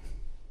gor,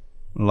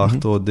 lahko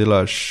to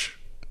delaš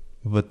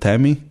v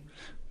temi,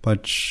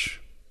 pač.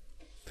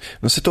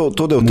 No se to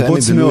da v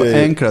temi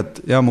deluje.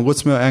 Mogoče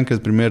sem imel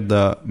enkrat primer,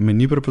 da me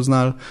ni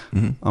prepoznal,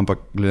 ampak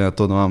glede na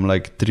to, da imam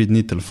 3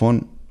 dni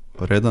telefon,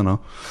 redano.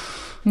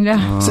 Ja.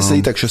 Se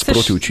itak še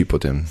sproti uči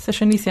potem. Se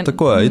še nisi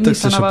tako je, itak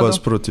se še pa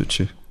sproti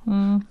uči.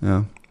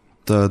 Ja.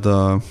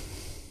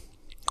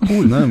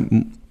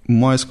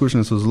 Moje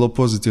izkušnje so zelo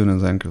pozitivne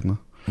zaenkrat. No.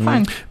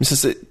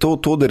 Mislim,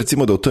 to, da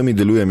recimo, da v temi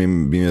delujem,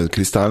 mi je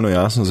kristalno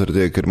jasno,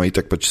 zaradi tega, ker ima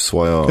itak pač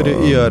svojo... Ker je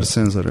IR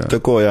senzor, ja.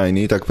 Tako, ja, in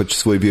itak pač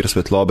svoj vir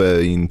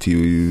svetlobe in ti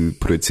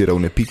projicira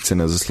vne pikce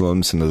na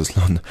zaslon, na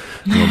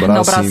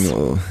obraz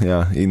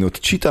in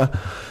odčita.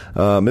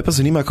 Me pa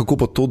zanima, kako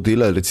pa to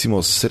dela recimo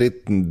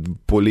sred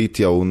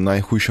poletja v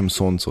najhujšem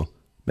soncu.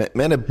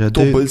 Mene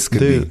to bolj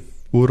skrbi.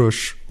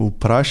 Uroš,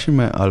 vpraši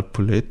me, ali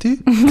poleti,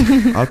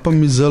 ali pa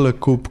mi zelo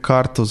kup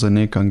karto za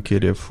nekam,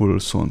 kjer je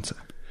full sonce.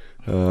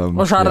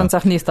 O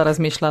žarancah nista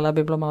razmišljala,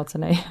 bi bilo malo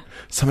cenej.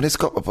 Sam res,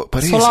 pa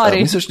res.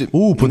 Solari.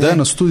 Podaj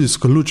na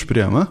studijsko luč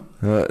prijem, a?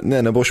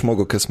 Ne boš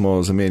mogel, ker smo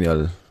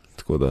zamenjali,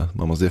 tako da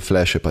imamo zdaj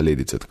flashe pa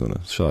ledice, tako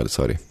da,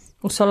 sorry.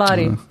 V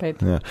solari,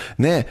 pet. Ja.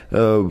 Ne,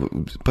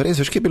 pa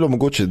res, veš, kaj je bilo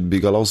mogoče, bi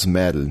ga lahko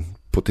zmerili,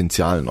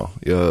 potencialno.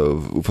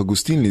 V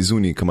gostilni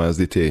zunaj, ki imajo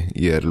zdaj te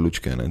IR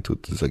lučke, ne,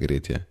 tudi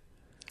zagretje.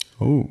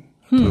 To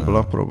je pa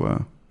lahko proba, ja.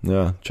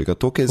 Ja, če ga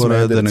to kaj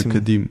zmerili, da ne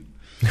kadim.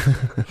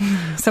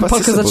 Sem pa,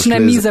 ko začne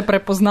mize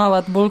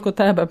prepoznavati bolj kot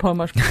tebe, pa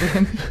imaš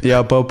problem.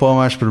 Ja, pa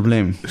imaš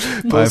problem.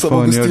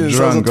 iPhone, you're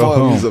drunk, go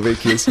home.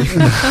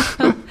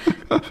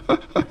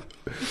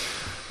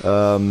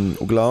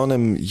 V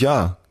glavnem,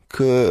 ja,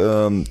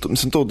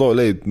 mislim to,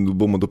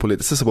 bomo do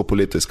poletja, se bo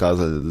poletja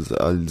izkazali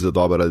ali za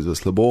dobro ali za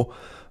slabo.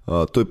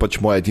 To je pač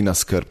moja edina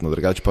skrb, no,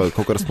 drugače pa,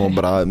 kakor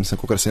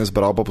sem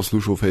zbral pa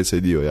poslušal v Face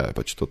ID-ju, ja,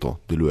 pač to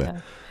deluje. Ja.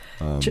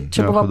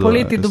 Če bova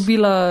poleti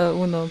dobila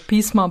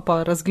pisma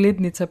pa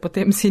razglednice,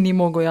 potem si ni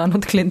mogel Jan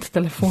odkleniti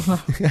telefona.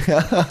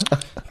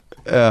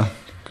 Ja,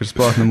 ker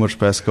sploh ne moreš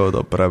peskal,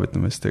 da upraviti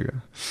namesto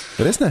tega.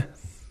 Res ne?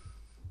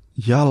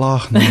 Ja,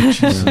 lahko,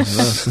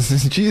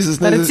 Jesus.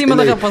 Recimo,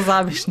 da ga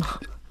pozabiš, no.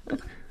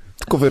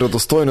 Tako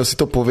verodostojno si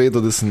to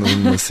povedal, da si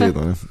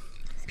nasedel.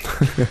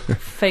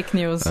 Fake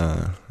news.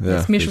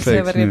 Ja. Smišljal se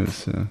je verjetno.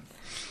 Ja.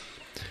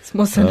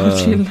 Smo se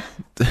naučili.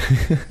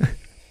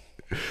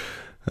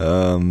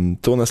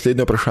 To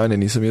naslednje vprašanje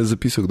nisem jaz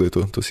zapisal, kdo je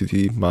to? To si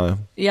ti, Maja?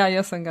 Ja,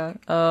 jaz sem ga.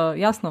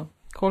 Jasno,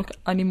 koliko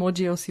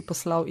animojijev si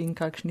poslal in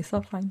kakšni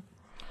so, fajn.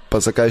 Pa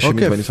zakaj še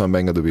mi nismo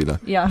benga dobila?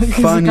 Ja,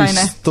 zakaj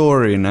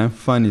ne?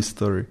 Funny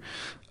story.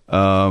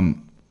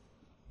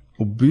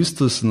 V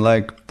bistvu sem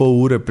pol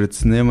ure pred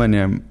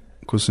snemanjem,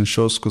 ko sem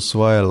šel skozi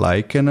svoje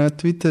lajke na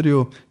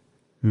Twitterju,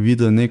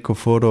 videl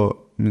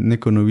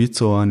neko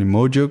novico o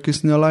animojijev, ki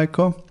sem jo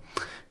lajkal,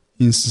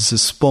 in sem se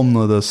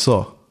spomnil, da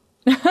so.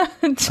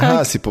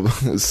 Aha, super.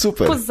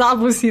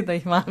 Pozabil si, da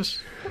jih imaš.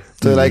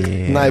 To je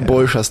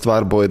najboljša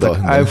stvar bojda.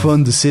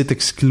 iPhone 10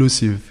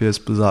 exclusive, jaz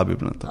pozabil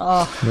na to.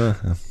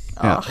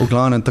 Ja, v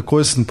glavnem,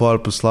 takoj sem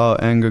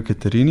poslal enega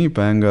Katerini,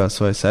 pa enega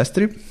svoje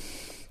sestri.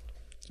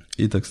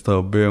 Itak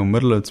sta obe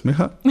umrli od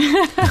smeha.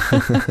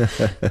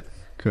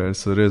 Ker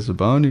so res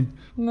zabavni.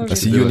 A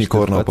si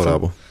unicorna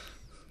uporabil?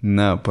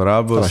 Ne,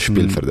 uporabil sem...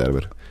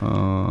 Špilferderber.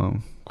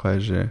 Kaj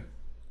je že?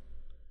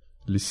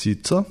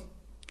 Lisico.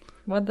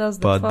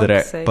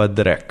 Pa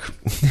drek.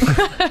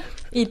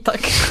 Itak.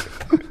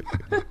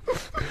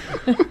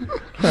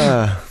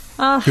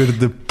 Ker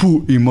the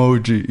poo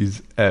emoji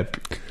is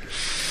epic.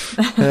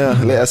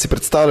 Ja, si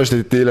predstavljaš,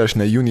 da ti delaš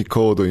na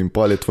Unicodu in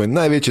pol je tvoj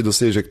največji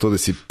dosežek to, da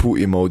si poo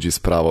emoji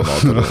spravo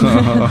noter.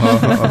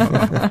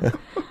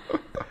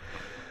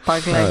 Pa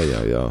gled.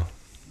 Ja. Yeah.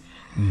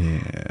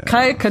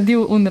 Kaj je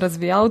kadil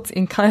razvijalc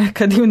in kaj je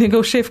kadil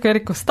njegov šef, ki je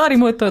rekel, stari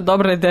moj, to je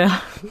dobra ideja.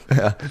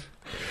 Ja.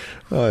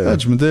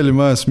 Več modeli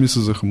imajo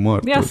smisel za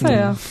humor. Ja, se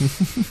ja.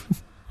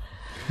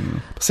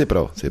 Vse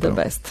prav. The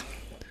best.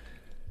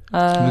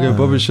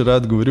 Pa bi še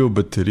rad govoril o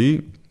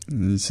bateriji.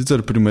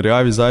 Sicer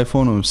primerjavi z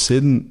iPhoneom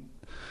 7,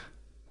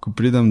 ko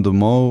pridem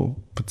domov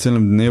po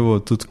celem dnevu,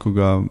 tudi ko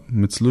ga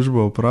med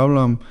službo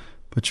upravljam,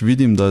 pač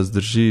vidim, da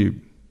zdrži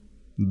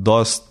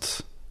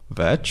dost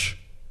več.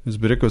 Jaz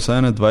bi rekel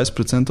vsaj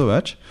 20%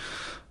 več.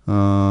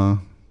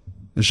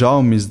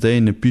 Žal mi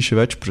zdaj ne piše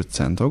več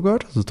procentov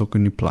gor, zato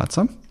ker ni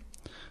placa.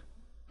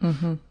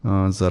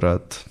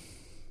 Zaradi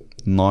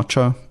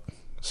noča,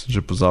 sem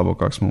že pozabil,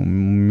 kako smo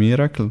mi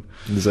rekli.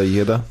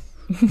 Zajeda,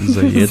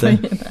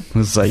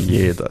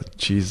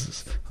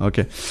 Jesus. Ok.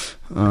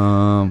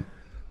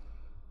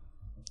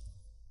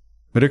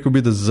 Rekel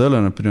bi, da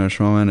zelo, naprimer,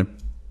 še imam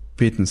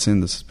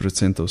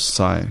 75%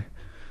 vsaj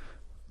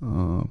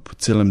po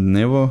celem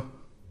dnevu.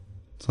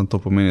 Sam to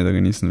pomeni, da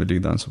ga nisem velik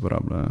dan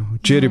uporabljal.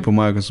 Včeraj po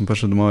maju, ko sem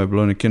prišel domov, je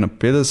bilo nekje na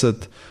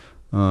 50%.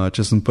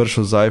 Če sem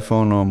prišel z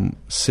iPhoneom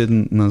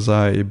 7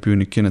 nazaj, je bil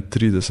nekje na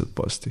 30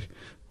 postih.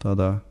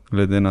 Tada,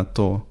 glede na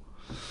to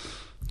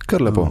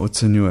Kar lepo.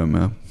 ocenjujem.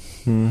 Ja.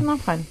 No,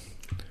 fajn.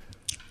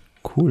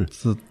 Cool.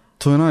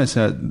 To je nice.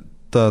 Ja.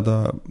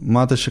 Da,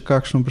 imate še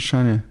kakšno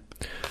vprašanje?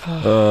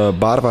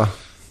 Barva.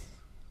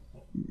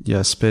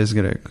 Ja, Space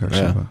Gray.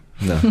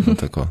 Ja,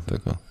 tako.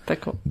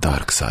 Tako.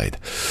 Dark side.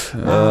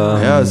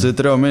 Ja, zdaj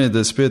treba omeniti, da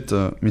je spet,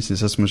 mislim,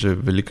 da smo že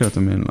velikrat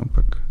omenili,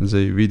 ampak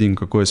zdaj vidim,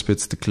 kako je spet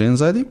steklen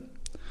zadnji.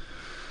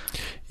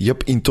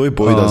 Yep, in to je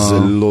bojda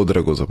zelo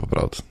drago za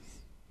popraviti.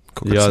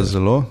 Ja,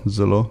 zelo.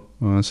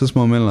 Vse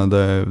smo omenili, da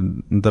je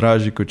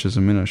dražji, kot če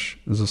zamenjaš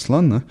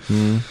zaslon.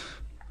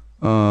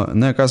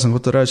 Ne, kaj sem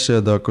hotel reči,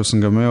 je, da ko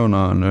sem ga imel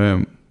na, ne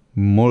vem,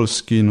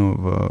 Moleskinu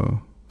v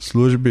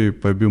službi,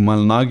 pa je bil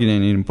mal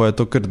naginjen in pa je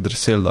to kar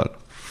drsel dal.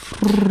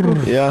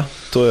 Ja,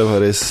 to je pa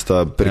res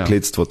ta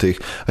prekletstvo teh.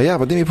 A ja,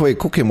 pa da mi povej,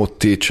 koliko je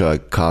moteča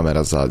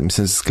kamera zadnji?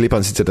 Mislim,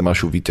 sklepam sicer, da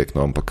imaš uvitek,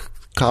 no, ampak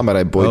kamera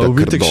je bojda kar dost.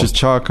 Uvitek še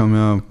čakam,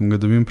 ja, ga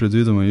dobim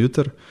predvidoma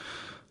jutr.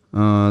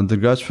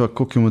 Drugač pa,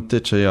 koliko je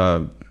moteča, ja,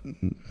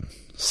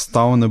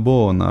 stav ne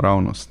bo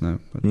naravnost, ne.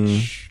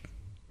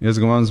 Jaz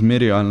ga imam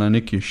zmeri ali na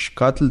neki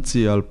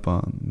škatlici ali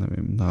pa, ne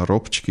vem, na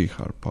robčkih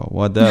ali pa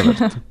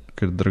whatever,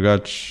 ker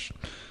drugač...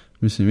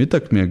 Mislim,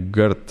 itak mi je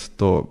grd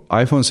to.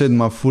 iPhone 7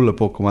 ima ful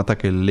lepo, ko ima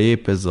take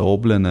lepe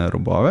zaobljene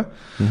robove.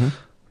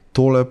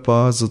 Tole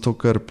pa zato,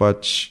 ker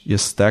pač je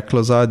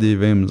steklo zadnji,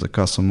 vem,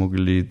 zakaj so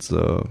mogli iti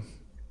z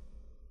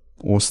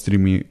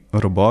ostrimi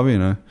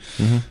robovi, ne.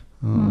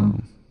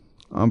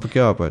 Ampak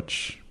ja,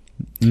 pač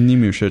ni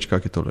mi všeč,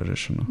 kak je tole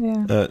rešeno.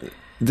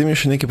 Da mi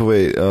še nekaj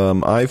povej,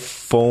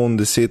 iPhone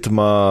 10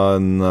 ima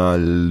na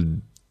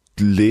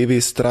levi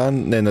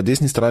strani, ne, na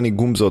desni strani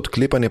gumb za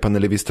odklepanje, pa na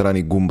levi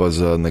strani gumba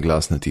za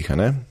naglas na tiha,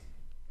 ne?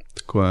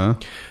 Tako je.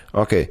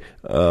 Ok,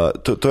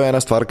 to je ena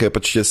stvar, ki je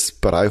pač jaz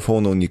pri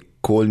iPhoneu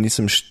nikoli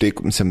nisem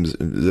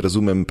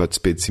razumem pač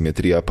spet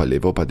simetrija, pa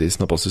levo, pa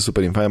desno, pa vse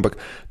super in fajn, ampak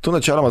to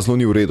načeloma zelo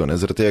ni v redu, ne,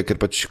 zaradi tega,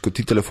 ker pač, ko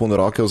ti telefon v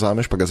roke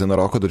vzameš, pa ga z eno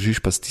roko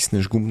držiš, pa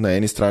stisneš gumb na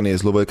eni strani,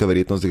 je zelo velika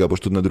verjetnost, da ga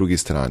boš tudi na drugi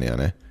strani,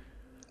 ne?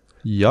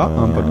 Ja,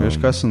 ampak veš,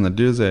 kaj sem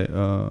naredil zdaj?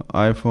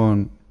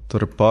 iPhone,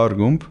 torej power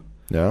gumb,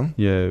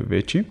 je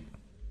večji,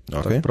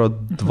 prav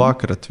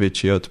dvakrat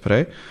večji od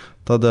prej,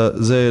 tada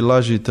zdaj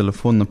lažji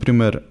telefon,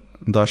 naprimer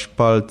daš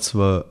palc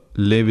v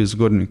levi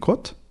zgornji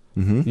kot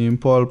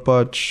in pol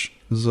pač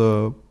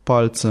z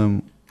palcem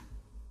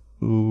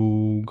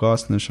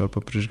ugasneš ali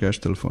pa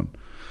prižgeš telefon.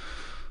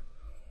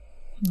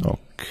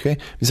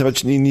 Ok, mislim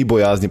pač ni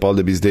bojazni pol,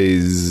 da bi zdaj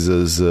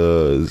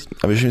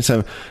a veš,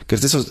 mislim, ker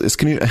zdaj so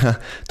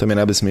to mi je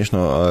najbolj smešno,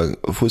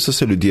 ful so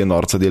se ljudje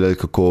norca delali,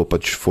 kako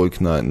pač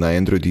folk na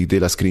Androidih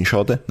dela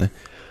screenshote, ne,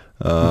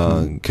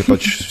 ker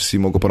pač si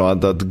mogo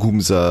ponovati dati gumb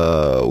za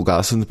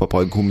ugasen, pa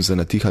pol gumb za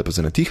natih ali pa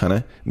za natiha,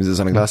 ne,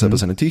 za naglas ali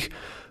pa za natih.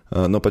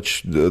 No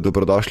pač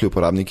dobrodošli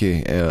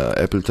uporabniki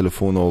Apple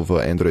telefonov v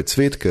Android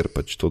svet, ker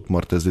pač to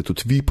morate zdaj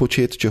tudi vi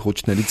početi, če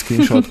hočete narediti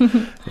screenshot.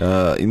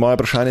 In moje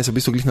vprašanje se v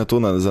bistvu glih na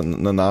to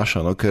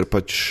nanaša, no, ker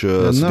pač...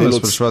 Ne me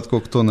spraševati,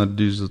 koliko to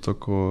narediš, zato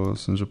ko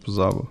sem že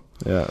pozabil.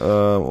 Ja,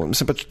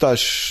 mislim pač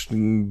daš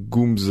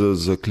gumb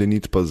za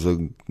klenit pa za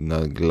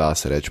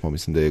naglas, rečemo,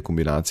 mislim, da je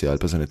kombinacija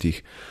ali pa za natih.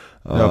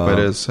 Ja, pa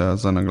res, ja,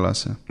 za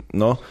naglas, ja.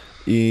 No,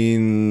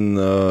 in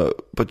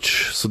pač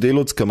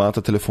sodelovc, ki ima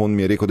ta telefon,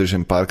 mi je rekel, da je že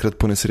parkrat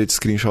po nesreči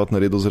screenshot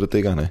naredil zaradi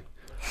tega, ne?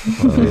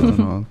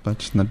 No,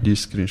 pač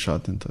narediš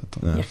screenshot in to je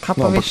to. Ja, kaj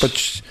pa veš?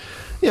 Pač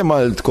je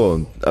malo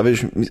tako, a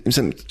veš,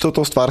 mislim,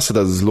 to stvar se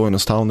da zelo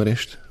enostavno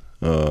rešiti.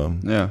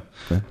 Ja,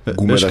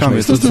 veš, kam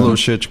je to zelo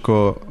všeč,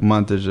 ko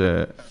imate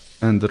že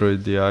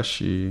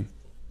Android-jaši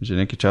že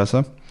nekaj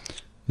časa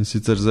in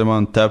sicer zdaj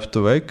imam tap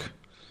to wake,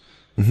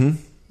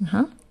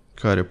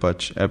 kar je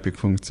pač epic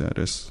funkcija,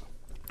 res.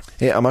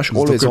 A imaš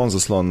always on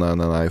zaslon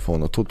na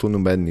iPhone, to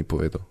noben ni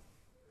povedal.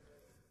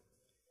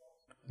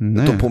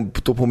 Ne.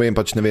 To pomeni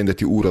pač, ne vem, da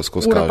ti ura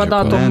skozi kaže. Ura pa da,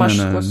 to imaš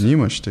skozi.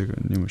 Nimaš tega.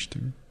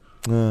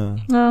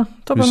 Ja,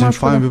 to pa mislim, imaš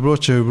fajn bi bilo,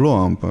 če bi bilo,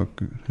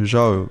 ampak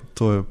žal,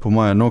 to je po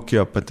moje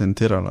Nokia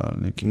patentirala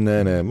ali nekaj.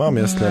 Ne, imam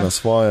jaz le na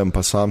svojem,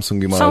 pa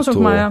Samsung ima Samsung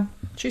to. Ima, ja.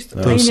 Čisto.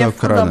 To je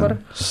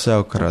vse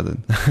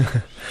ukraden.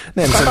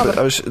 Ne,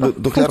 mislim,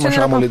 dokler imaš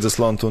AMOLED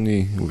zaslon, to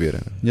ni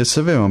uverjeno. Ja,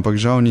 se vem, ampak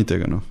žal ni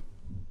tega, no.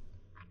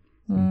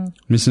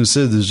 Mislim,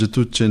 da že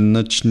tudi, če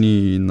nič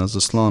ni na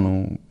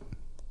zaslonu,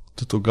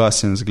 tudi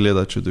ugasjen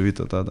zgleda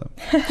čudovito tada.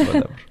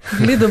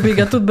 Gledal bi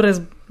ga tudi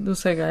brez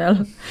vsega,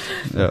 jel?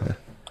 Ja.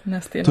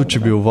 Tudi, če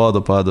bi v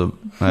vodo padel,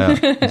 ja,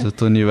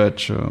 zato ni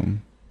več,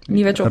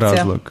 ni več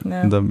opcija, razlog,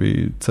 ja, da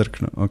bi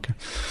crknil. Okay.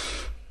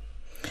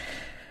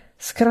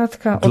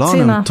 Skratka,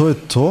 glavnem, ocena... to je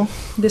to.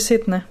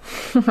 10, ne?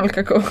 Ali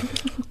kako?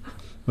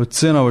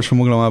 Ocena bo še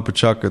mogla malo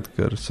počakati,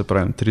 ker se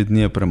pravim, 3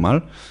 dni je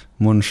premal.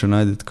 Moram še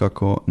najditi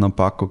kako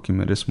napako, ki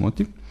me res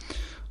moti.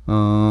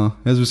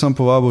 Jaz bi sam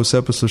povabil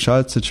vse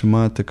poslušalce, če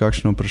imate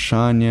kakšno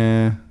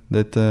vprašanje,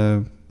 dajte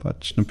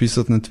pač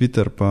napisati na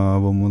Twitter, pa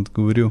bom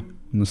odgovoril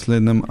v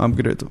naslednjem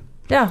upgradeu.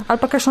 Ja,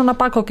 ali pa kakšno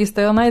napako, ki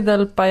ste jo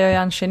najdeli, pa jo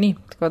Jan še ni.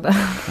 Tako da.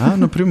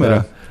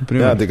 Naprimer.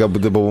 Ja,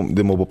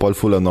 da mu bo pol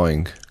full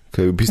annoying,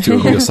 Kaj v bistvu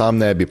jo sam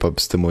ne bi, pa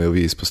ste mu jo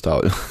vi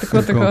izpostavili.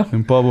 Tako.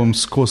 In pa bom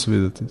skos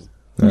videti.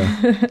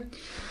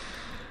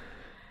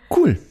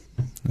 Cool.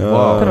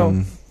 Prav.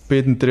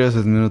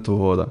 35 minut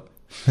voda.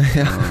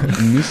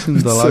 Mislim,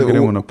 da lahko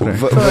gremo naprej.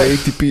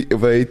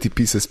 V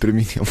ATP se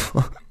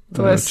spreminjamo.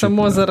 To je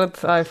samo zaradi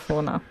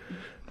iPhona.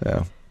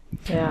 Ja.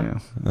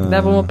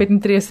 Da bomo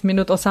 35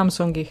 minut o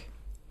Samsungih.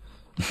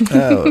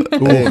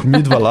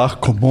 Mi dva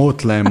lahko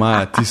motle,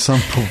 Maja, ti sam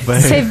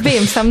povej. Sej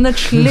vem, sam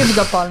nič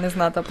lepega pa ne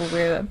znata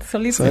povedati.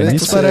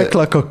 Nispa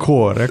rekla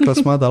kako, rekla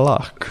smo, da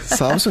lahko.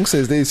 Samsung se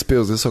je zdaj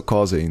izpel, zdaj so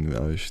koze in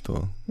veš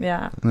to.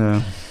 Ja.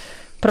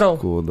 Prav.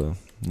 Tako da.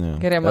 Ja.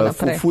 Gremo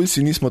naprej. Ful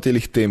si nismo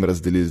telih tem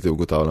razdelili, zdaj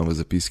ugotavljam v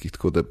zapiskih,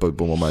 tako da pa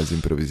bomo malo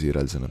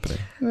zimprovizirali za naprej.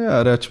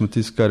 Ja, rečemo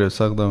tisto, kar je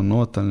vsak dan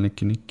not ali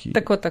neki.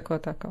 Tako.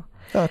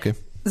 Ja, okay.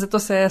 Zato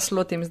se jaz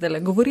lotim zdaj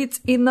govoric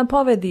in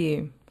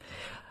napovedi.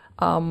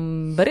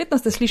 Verjetno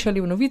ste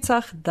slišali v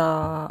novicah,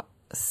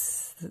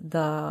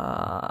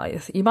 da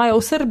imajo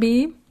v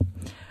Srbiji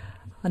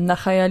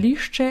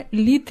nahajališče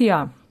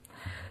litija.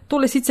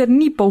 Tole sicer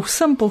ni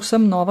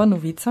povsem nova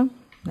novica,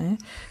 ne,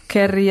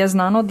 ker je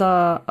znano,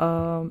 da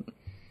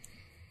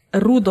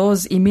rudo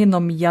z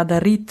imenom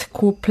jadarit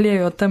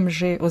kopljejo tam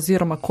že,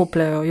 oziroma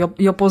kopljejo,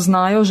 jo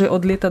poznajo že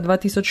od leta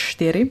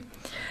 2004.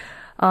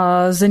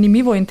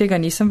 Zanimivo in tega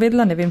nisem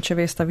vedela, ne vem, če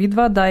vesta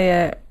vidva, da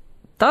je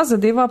ta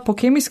zadeva po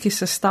kemijski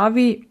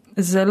sestavi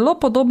zelo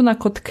podobna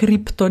kot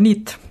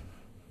kriptonit.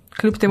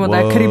 Kljub temu, da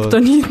je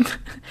kriptonit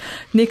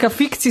neka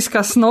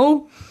fikcijska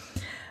snov,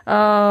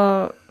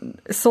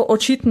 so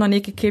očitno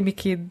neki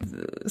kemiki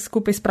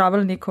skupaj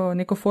spravili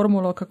neko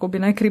formulo, kako bi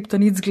naj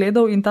kriptonit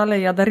izgledal in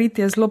tale jadarit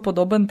je zelo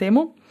podoben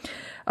temu.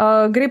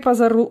 Gre pa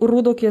za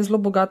rudo, ki je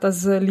zelo bogata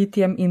z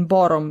litijem in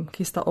borom,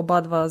 ki sta oba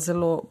dva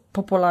zelo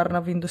popularna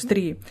v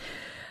industriji.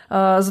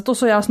 Zato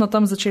so jasno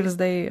tam začeli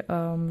zdaj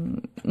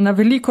na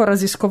veliko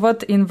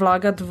raziskovati in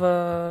vlagati v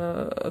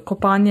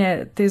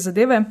kopanje te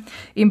zadeve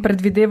in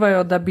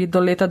predvidevajo, da bi do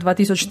leta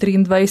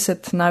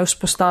 2023 naj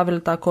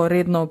vzpostavili tako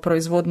redno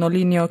proizvodno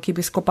linijo, ki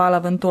bi skopala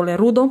ven tole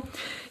rudo,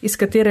 iz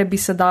katere bi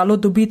se dalo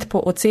dobiti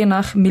po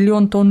ocenah 1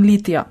 milijon ton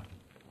litija,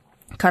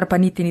 kar pa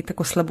niti ni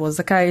tako slabo.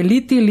 Zakaj je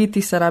litij?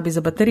 Litij se rabi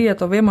za baterije,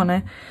 to vemo,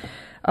 ne?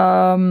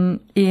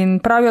 In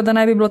pravijo, da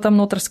naj bi bilo tam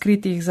notr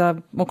skritih za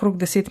okrog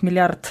 10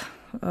 milijard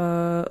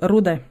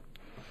rude.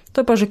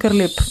 To je pa že kar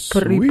lep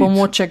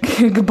pomoček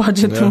k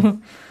budžetu.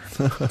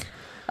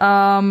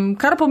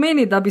 Kar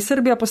pomeni, da bi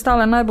Srbija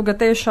postala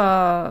najbogatejša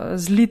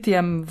z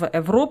litijem v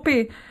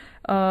Evropi,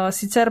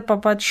 sicer pa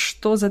pač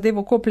to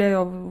zadevo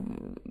kopljajo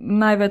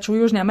največ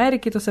v Južni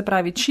Ameriki, to se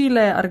pravi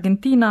Čile,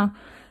 Argentina,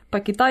 pa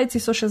Kitajci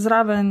so še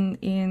zraven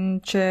in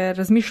če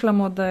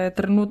razmišljamo, da je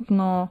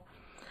trenutno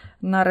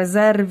na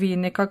rezervi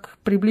nekako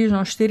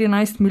približno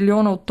 14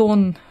 milijonov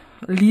ton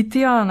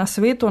litija na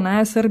svetu,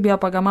 ne, Srbija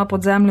pa ga ima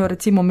pod zemljo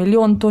recimo 1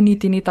 milijon, to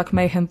niti ni tak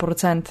majhen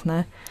procent,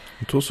 ne.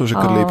 To so že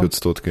kar lepi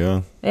odstotki,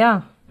 ja.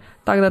 Ja,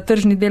 tako da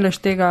tržni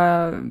delež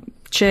tega,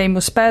 če jim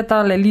uspe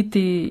tale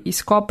litij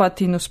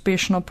izkopati in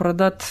uspešno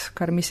prodati,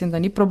 kar mislim, da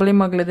ni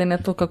problema, glede na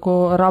to,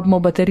 kako rabimo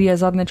baterije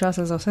zadnje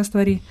čase za vse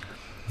stvari,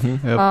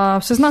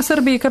 se zna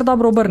Srbiji kar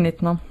dobro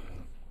obrniti, no.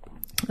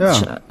 Ja,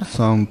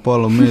 sam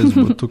polomez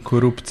bo tu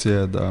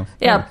korupcije, da...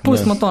 Ja,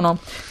 pustimo to, no.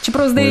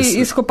 Čeprav zdaj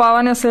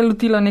izkopavanja se je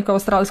lotilo neko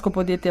avstralsko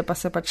podjetje, pa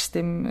se pač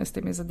s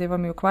temi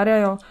zadevami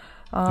ukvarjajo.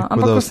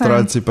 Tako da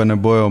Avstralci pa ne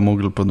bojo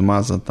mogli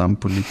podmazati tam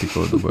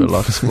politikov, da bojo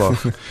lahko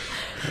sploh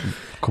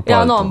kopali.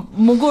 Ja, no,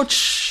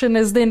 mogoče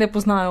ne zdaj ne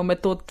poznajo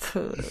metod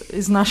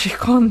iz naših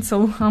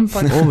koncev,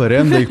 ampak...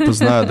 Verjam, da jih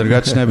poznajo,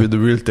 drugače ne bi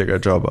dobili tega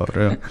joba,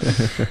 verjam.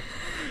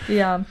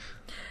 Ja,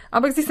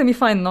 ampak zdi se mi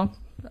fajn, no.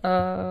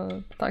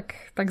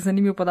 Tak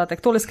zanimiv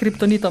podatek. Tole s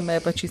kriptonitom me je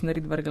pa čist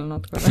nared vrgel, no,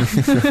 tako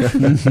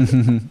da.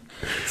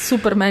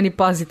 Super, meni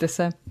pazite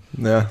se.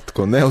 Ja,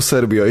 tako, ne v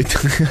Srbijo iti.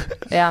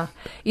 Ja,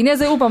 in jaz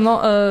zdaj upam, no,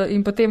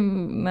 in potem,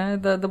 ne,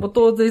 da bo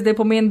to zdaj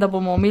pomeni, da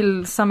bomo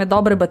imeli same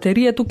dobre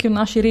baterije tukaj v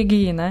naši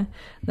regiji, ne,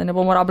 da ne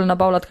bomo rabili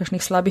nabavljati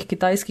kakšnih slabih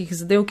kitajskih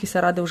zadev, ki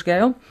se rade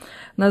vžgejo.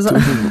 Na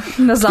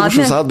zadnje.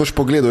 Zadnji boš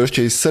pogledal,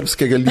 če je iz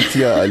srbskega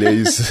litija ali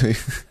je iz...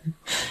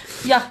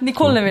 Ja,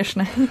 nikoli ne veš,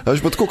 ne.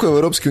 Veš, pa tako kot v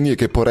Evropski uniji,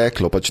 ki je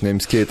poreklo, pač ne vem,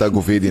 skje je ta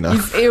govedina.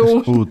 Iz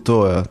EU. To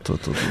je, to.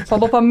 Pa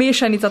bo pa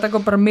mešanica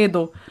tako pri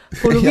medu.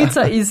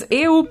 Polovica iz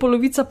EU,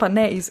 polovica pa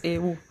ne iz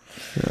EU.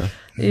 Ja.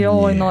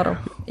 Joj, noro.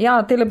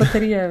 Ja, tele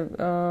baterije,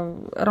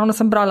 ravno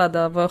sem brala,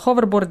 da v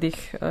hoverboardih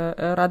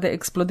rade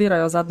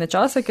eksplodirajo zadnje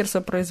čase, ker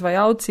so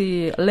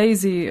proizvajalci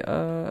lazy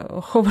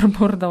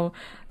hoverboardov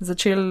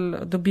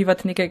začeli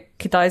dobivati neke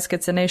kitajske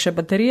cenejše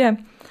baterije,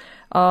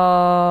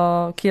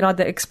 ki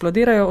rade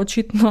eksplodirajo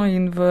očitno,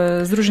 in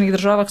v Združenih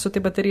državah so te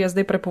baterije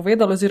zdaj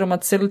prepovedali, oziroma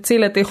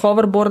cele te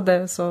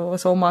hoverboarde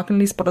so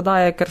umaknili iz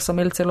prodaje, ker so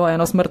imeli celo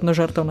eno smrtno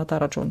žrtev na ta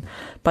račun,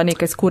 pa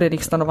nekaj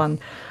skurenih stanovanj.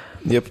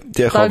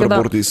 Te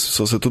hoverboardi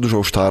so se tudi že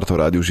v štartu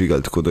radi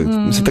užigali, tako da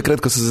mislim,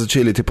 takrat, ko so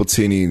začeli te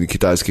poceni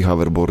kitajski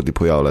hoverboardi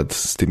pojavljati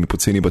s temi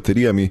poceni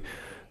baterijami,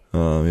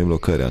 je bilo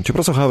kar, ja.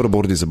 Čeprav so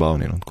hoverboardi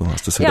zabavni, no, tako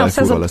ste se kdaj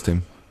furali s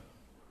tem?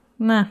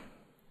 Ne.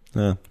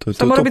 Ja,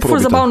 to mora biti ful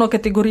zabavno,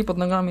 ker ti gori pod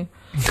nogami.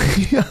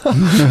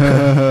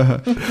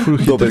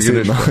 Dober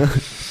greš.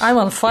 I'm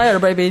on fire,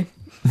 baby.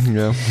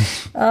 Ja.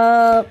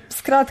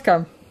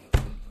 Skratka,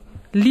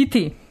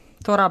 liti,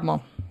 to rabimo.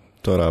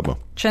 To rabimo.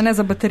 Če ne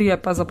za baterije,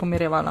 pa za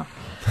pomirjevala.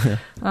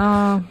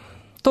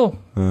 To.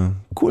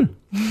 Cool.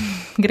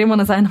 Gremo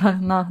nazaj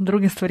na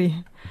druge stvari.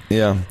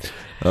 Ja.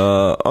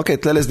 Ok,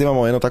 tlele zdaj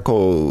imamo eno tako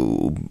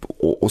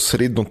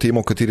osrednjo temo,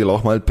 o kateri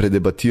lahko malo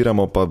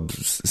predebatiramo, pa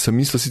sem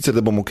mislil sicer,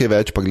 da bomo kaj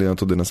več, pa glede na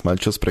to, da nas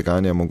malo čas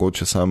preganja,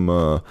 mogoče sam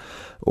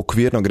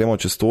okvirno gremo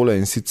čez tole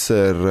in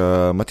sicer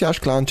Matjaž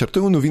Klančar,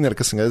 to je novinar,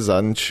 ki sem ga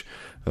zadnjič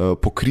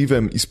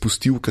pokrivem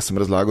izpustil, ker sem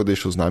razlagal, da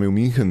je šel z nami v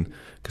München,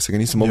 ker se ga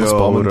nisem mogel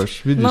spomniti.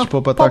 Vidiš,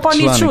 pa tak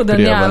ni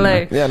čuden,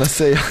 članek ja, na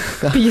sej.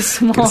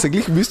 Pismo. Ker se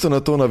glih v bistvu na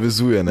to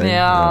navezuje. Ne?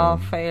 Ja,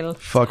 fail.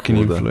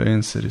 Fucking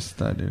influenceri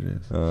stari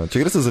res.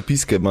 Če greste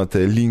zapiske,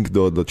 imate link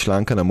do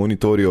članka na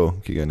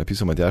monitorju, ki ga je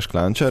napisal Matjaž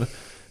Klančar.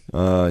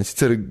 In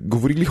sicer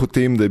govori glih o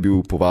tem, da je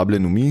bil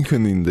povabljen v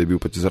München in da je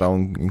bil pač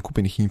zraven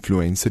kupenih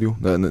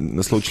influencerjev.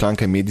 Naslov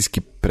članka je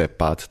medijski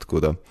prepad,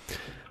 tako da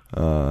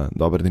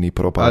dobro, da ni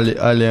propad.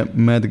 Ali je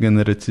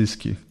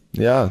medgeneracijski?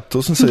 Ja, to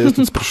sem se jaz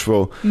tudi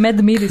spraševal.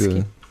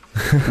 Medmedijski.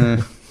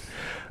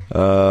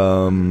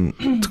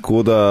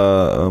 Tako da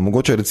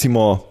mogoče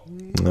recimo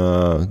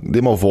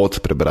dajmo vod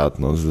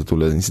prebrati za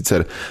tole. In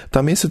sicer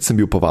ta mesec sem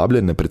bil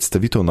povabljen na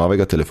predstavitev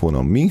novega telefona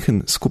v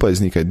München skupaj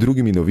z nekaj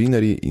drugimi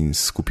novinarji in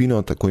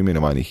skupino tako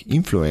imenovanih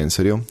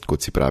influencerjev,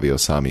 kot si pravijo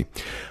sami.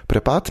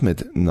 Prepad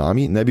med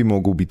nami ne bi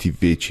mogel biti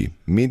večji,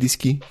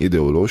 medijski,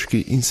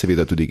 ideološki in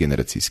seveda tudi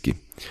generacijski.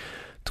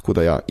 Tako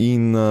da ja,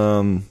 in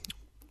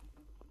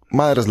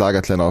malo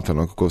razlagati le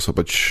notrno, kako so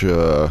pač,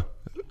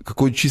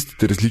 kako je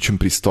čisto različen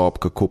pristop,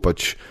 kako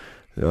pač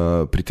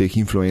pri teh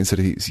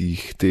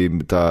influencerjih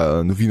ta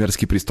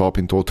novinarski pristop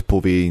in to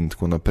odpove in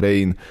tako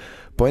naprej. In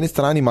po eni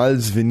strani malo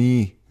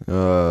zveni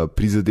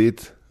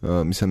prizadet,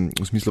 mislim,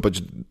 v smislu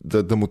pač,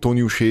 da mu to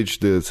ni všeč,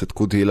 da se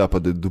tako dela, pa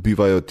da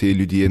dobivajo te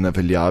ljudje na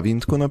veljavi in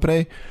tako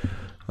naprej.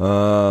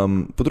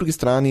 Po drugi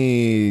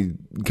strani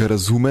ga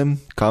razumem,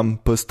 kam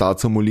pes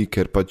taco moli,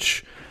 ker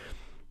pač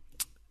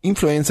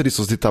influencerji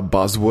so zdaj ta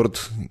buzzword,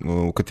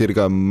 v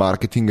katerega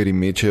marketingeri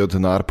mečejo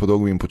denar po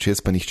dolgem in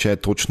počes, pa nihče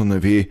točno ne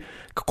ve,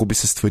 kako bi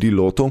se stvari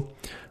lotil.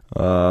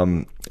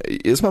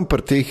 Jaz imam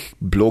pri teh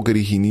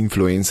blogerjih in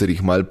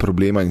influencerjih malo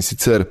problema in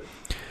sicer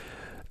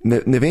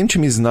ne vem,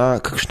 če mi zna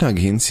kakšna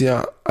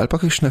agencija ali pa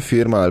kakšna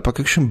firma ali pa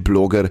kakšen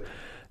bloger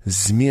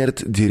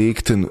zmeriti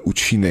direkten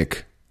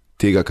učinek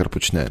tega, kar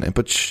počne. Ne?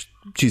 Pač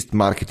čist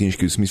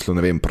marketinški v smislu,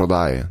 ne vem,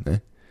 prodaje. Ne?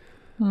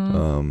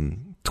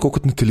 Tako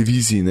kot na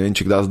televiziji, ne vem,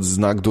 če kdaj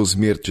zna kdo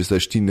zmeriti, če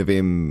seš ti, ne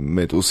vem,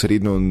 med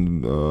osrednjo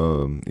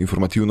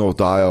informativno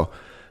oddajo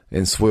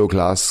en svoj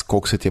oglas,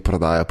 koliko se ti je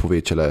prodaja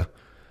povečala.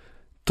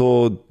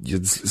 To je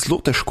zelo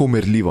težko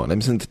merljivo. Ne?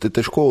 Mislim,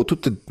 težko,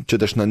 tudi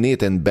če daš na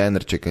net en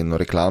bannerček, eno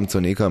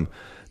reklamco nekam,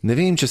 ne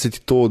vem, če se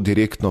ti to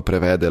direktno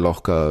prevede,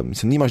 lahko,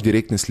 mislim, nimaš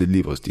direktne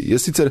sledljivosti.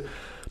 Jaz sicer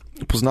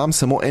poznam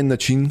samo en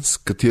način, s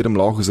katerim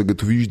lahko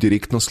zagotoviš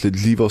direktno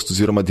sledljivost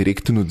oziroma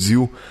direkten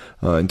odziv,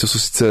 in to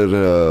so sicer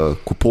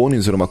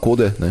kuponi oziroma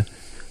kode, ne?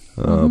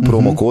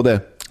 Promo kode,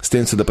 s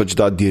tem se da pač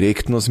da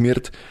direktno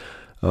zmert.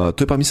 To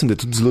je pa mislim, da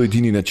je tudi zelo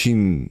edini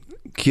način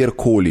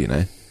kjerkoli,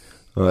 ne?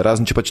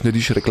 Razen če pač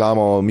narediš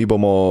reklamo, mi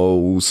bomo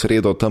v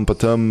sredo tam pa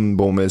tam,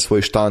 bomo imeli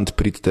svoj štand,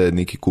 pridite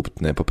neki kupt,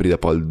 ne? Pa pride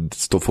pa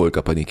 100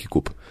 folka pa neki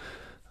kup.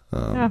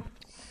 Ja.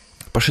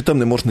 Pa še tam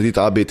ne moreš narediti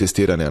AB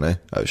testiranja, ne?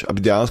 A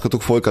bi dejansko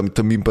toliko folka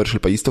tam bi jim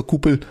prišli pa isto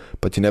kupili,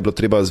 pa ti ne bilo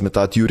treba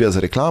zmetati Jurija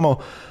za reklamo,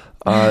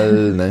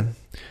 ali ne?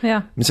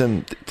 Ja.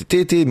 Mislim,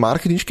 te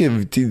marketinške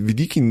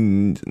vidiki,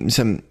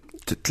 mislim,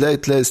 tle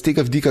z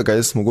tega vidika ga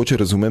jaz mogoče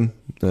razumem,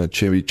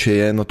 če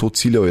je na to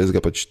ciljev, jaz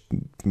ga pač,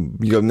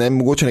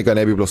 mogoče nekaj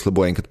ne bi bilo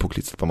slabo enkrat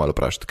poklicati, pa malo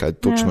vprašati, kaj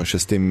točno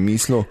še s tem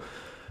mislil.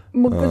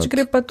 Mogoče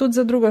gre pa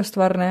tudi za drugo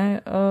stvar,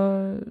 ne?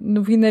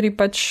 Novinari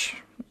pač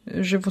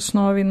že v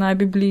osnovi naj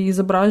bi bili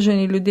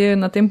izobraženi ljudje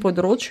na tem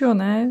področju,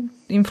 ne?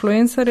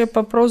 Influencer je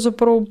pa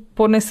pravzaprav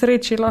po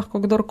nesreči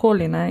lahko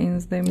kdorkoli, ne? In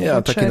zdaj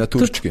ja, taki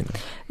naturščki.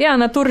 Ja,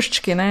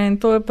 naturščki, ne? In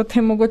to je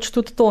potem mogoče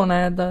tudi to,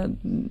 ne?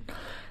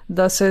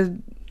 Da se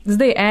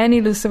zdaj eni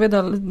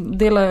seveda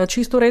delajo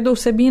čisto v redu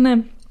vsebine,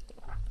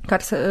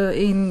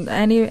 in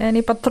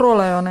eni pa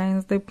trolajo, ne?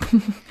 In zdaj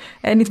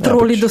eni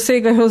troli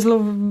dosegajo zelo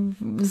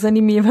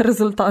zanimive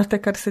rezultate,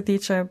 kar se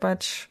tiče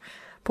pač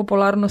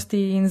popularnosti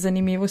in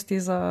zanimivosti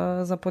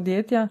za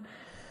podjetja.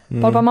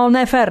 Pa malo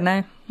nefer,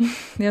 ne?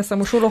 Jaz sem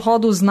v šolo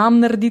hodil, znam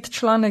narediti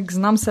članek,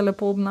 znam se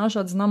lepo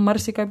obnašati, znam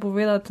marsikaj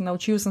povedati,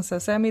 naučil sem se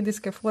vse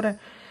medijske fore,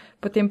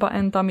 potem pa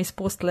en tam iz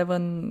postle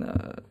ven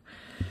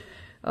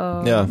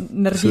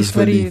naredi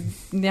stvari,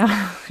 ja,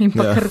 in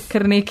pa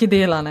kar neki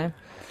dela, ne?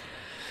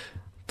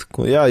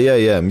 Tako,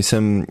 ja.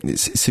 Mislim,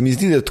 se mi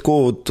zdi, da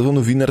to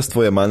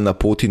novinarstvo je malo na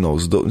poti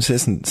navzdol. Se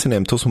ne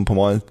vem, to smo po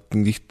mojem,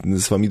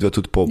 sva midva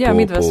tudi po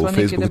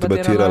Facebooku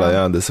debatirala,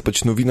 ja, da se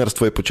pač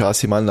novinarstvo je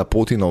počasi malo na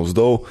poti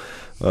navzdol,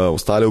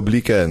 ostale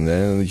oblike,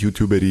 ne,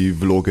 youtuberi,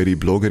 vlogeri,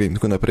 blogeri in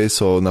tako naprej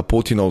so na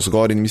poti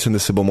navzgor in mislim, da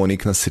se bomo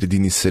nek na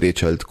sredini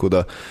srečali, tako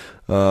da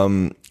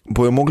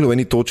bojo mogli v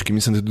eni točki,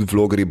 mislim, da tudi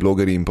vlogeri,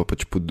 blogeri in pa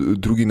pač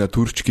drugi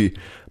naturčki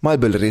malo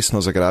bolj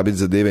resno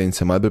zagrabiti zadeve in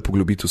se malo bolj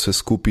poglobiti vse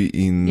skupaj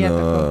in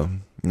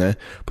ne.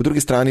 Po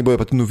drugi strani bojo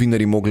pa tudi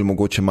novinari mogli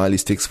mogoče malo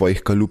iz teh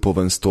svojih kalupov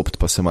ven stopiti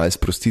pa se malo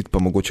sprostiti, pa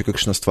mogoče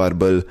kakšna stvar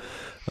bolj,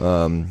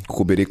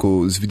 kako bi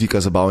rekel, z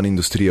vidika zabavne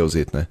industrije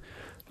vzeti, ne.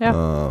 Ja.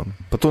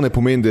 Pa to ne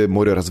pomeni, da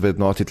morajo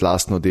razvednotiti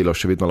lastno delo,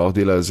 še vedno lahko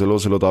delajo zelo,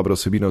 zelo dobre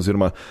vsebine,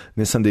 oziroma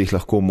ne samo, da jih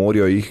lahko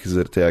morajo jih,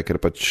 zaradi tega, ker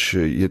pač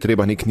je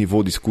treba nek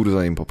nivo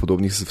diskurza in pa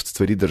podobnih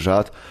stvari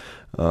držati,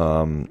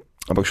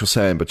 ampak še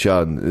vse, pač ja,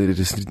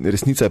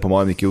 resnica je po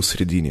mojem nekje v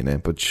sredini, ne,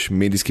 pač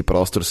medijski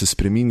prostor se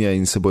spreminja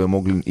in se bojo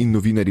mogli in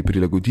novinari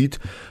prilagoditi,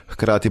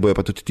 hkrati bojo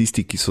pa tudi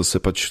tisti, ki so se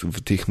pač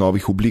v teh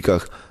novih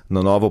oblikah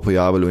na novo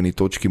pojavili v eni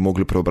točki,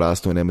 mogli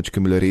preobrasti v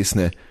nemačke imeli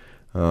resne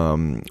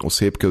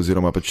osebke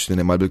oziroma pač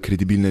ne malo bolj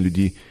kredibilne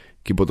ljudi,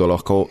 ki bodo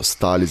lahko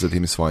stali za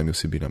temi svojimi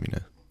vsebinami.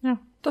 Ne. Ja,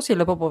 to si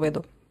lepo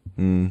povedal.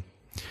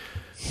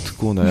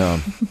 Tako da ja.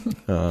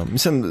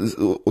 Mislim,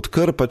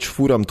 odkar pač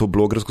furam to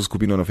blogersko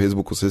skupino na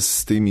Facebooku, se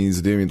s temi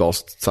zadevami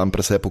dosti sam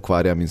pre sebe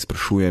pokvarjam in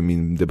sprašujem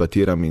in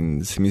debatiram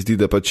in se mi zdi,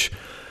 da pač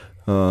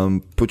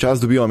počas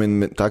dobivam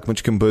en tak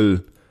mačkem bolj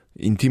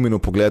intimen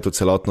pogled v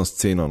celotno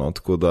sceno, no,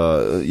 tako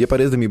da je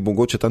pa res, da mi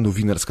mogoče ta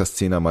novinarska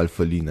scena malo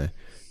fali, ne.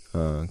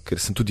 Ker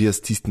sem tudi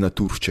jaz tisti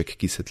naturšček,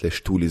 ki se tle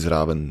štuli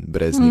zraven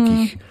brez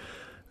nekih,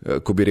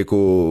 ko bi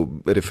rekel,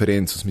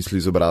 referenc v smislu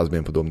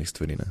izobrazbe in podobnih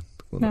stvari. Ne?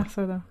 Ja,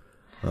 seveda.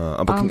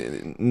 Ampak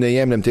ne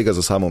jemljem tega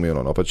za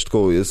samoumevno. No? Pač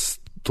tako,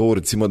 jaz to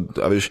recimo,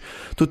 a veš,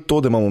 tudi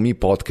to, da imamo mi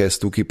podcast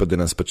tukaj, pa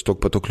da nas pač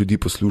toliko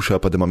ljudi posluša,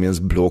 pa da imam jaz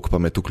blog, pa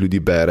me toliko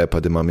ljudi bere, pa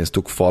da imam jaz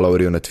toliko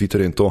followerjev na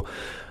Twitterju in to.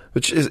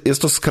 Jaz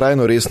to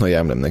skrajno resno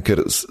jemljem, ne? Ker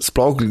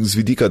sploh z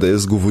vidika, da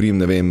jaz govorim,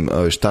 ne vem,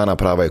 ta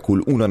naprava je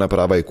cool, una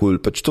naprava je cool,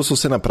 pač to so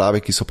vse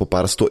naprave, ki so po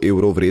par 100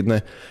 evrov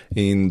vredne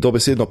in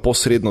dobesedno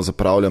posredno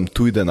zapravljam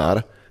tuj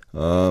denar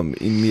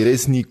in mi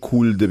res ni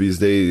cool, da bi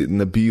zdaj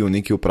nabil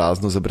nekaj v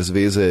prazno za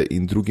brezveze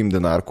in drugim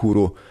denar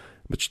kuril.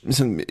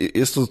 Mislim,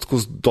 jaz to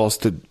tako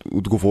dosti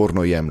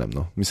odgovorno jemljem,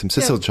 no. Mislim,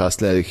 vse se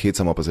včasih le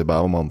hecamo pa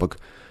zabavamo, ampak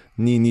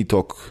ni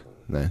tok,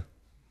 ne.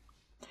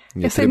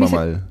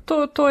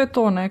 To je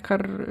to, ne, kar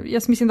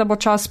jaz mislim, da bo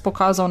čas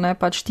pokazal, ne,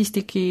 pač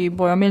tisti, ki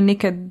bojo imeli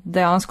neke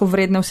dejansko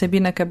vredne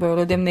vsebine, ki bojo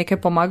ljudem nekaj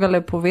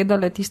pomagale,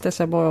 povedale, tiste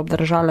se bojo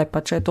obdržale,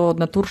 pa če je to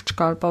od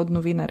naturščka ali pa od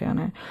novinarja,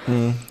 ne.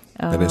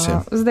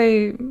 Zdaj,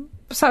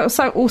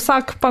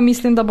 vsak pa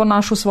mislim, da bo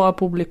našel svojo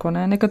publiko,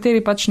 ne.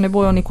 Nekateri pač ne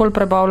bojo nikoli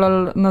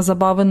prebavljali na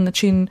zabaven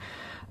način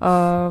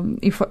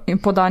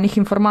podanih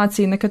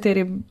informacij,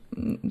 nekateri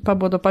pa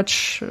bodo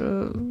pač,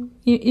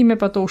 ime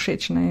pa to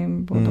všeč, ne,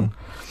 in bodo.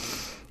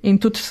 In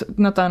tudi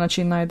na ta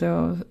način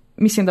najdejo,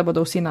 mislim, da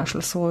bodo vsi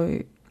našli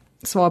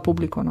svojo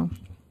publiko. No.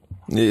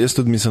 Jaz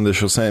tudi mislim, da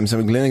še vse,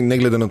 ne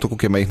glede na to,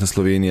 koliko je majhna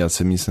Slovenija,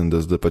 se mislim,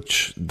 da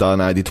pač da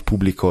najditi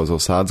publiko za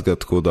vsadzga,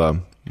 tako da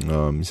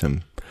mislim,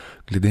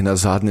 glede na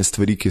zadnje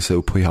stvari, ki se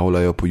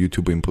pojavljajo po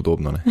YouTubeu in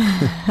podobno. Ne.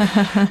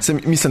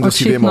 Mislim, da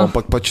vsi vemo,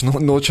 ampak pač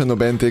noče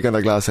noben tega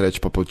na glas reči,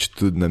 pa pač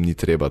tudi nam ni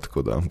treba,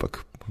 tako da,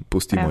 ampak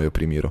pustimo jo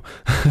pri miru.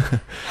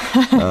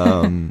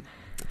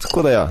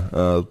 Tako da ja,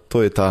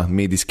 to je ta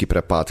medijski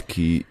prepad,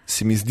 ki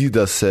se mi zdi,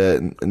 da se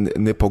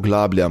ne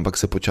poglablja, ampak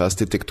se počasi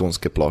te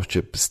tektonske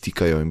plošče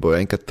stikajo in bojo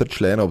enkrat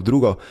trčile eno ob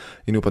drugo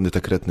in upam, da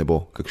takrat ne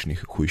bo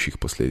kakšnih hujših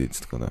posledic.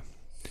 Tako da.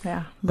 Ja,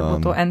 da bo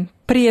to en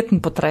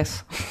prijeten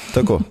potres.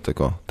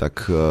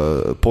 Tak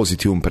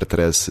pozitiven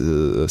pretres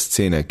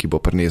scene, ki bo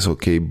prinesel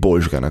kaj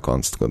boljšega na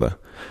koncu, tako da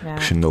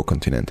še nov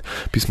kontinent.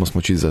 Pismo smo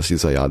čisto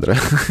za jadre.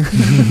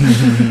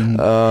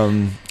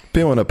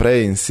 Pejmo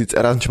naprej in sicer,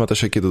 razen če imate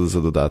še kaj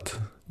za dodati.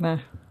 Ne,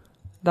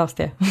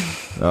 dosti je.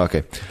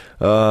 Okay.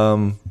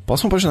 Pa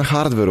smo pa že na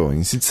hardveru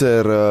in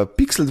sicer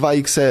Pixel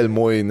 2 XL,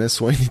 moj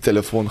nesvojni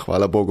telefon,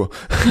 hvala Bogu.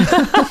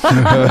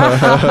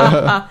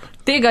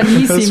 Tega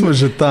nisi, smo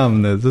že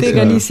tam, ne?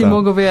 Tega nisi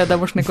mogel vedeti, da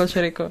boš nekoč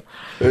rekel.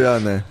 Ja,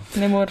 ne.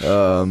 Ne moreš.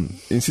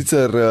 In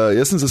sicer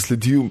jaz sem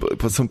zasledil,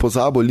 pa sem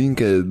pozabil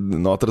linke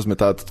noter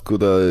zmetati, tako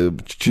da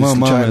čisto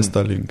slučajno. Imam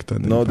ta link.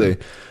 No, dej.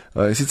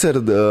 In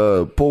sicer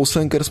po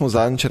vsem, kar smo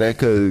zadnjič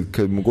rekli,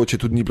 ker mogoče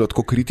tudi ni bilo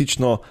tako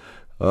kritično,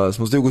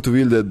 smo zdaj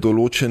ugotovili, da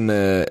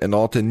določene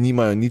enote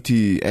nimajo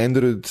niti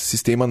Android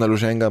sistema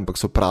naloženega, ampak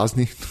so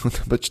prazni,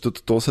 pač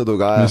tudi to se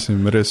dogaja.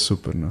 Mislim, res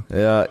super, no.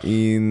 Ja,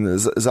 in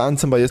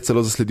zadnjič sem pa jaz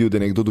celo zasledil, da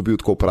je nekdo dobil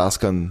tako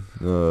praskan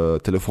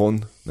telefon,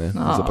 ne,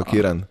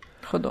 zapakiran.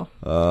 Hodo.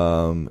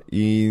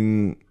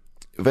 In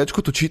več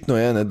kot očitno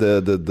je, ne,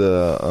 da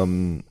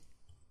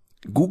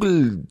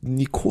Google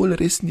nikoli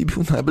res ni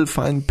bil najbolj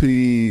fajn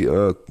pri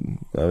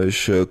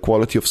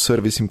quality of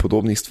service in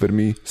podobnih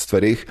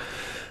stvareh.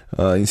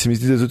 In se mi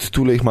zdi, da tudi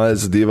tule jih malo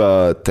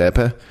zadeva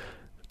tepe.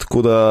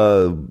 Tako da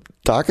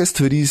take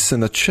stvari se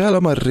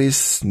načeloma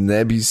res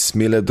ne bi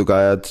smele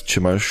dogajati, če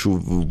imaš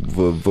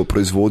v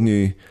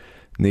proizvodnji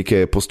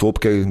neke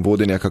postopke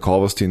vodenja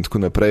kakovosti in tako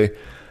naprej.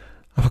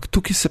 Ampak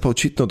tukaj se pa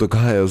očitno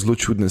dogajajo zelo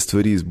čudne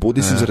stvari.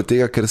 Bodi si zaradi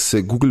tega, ker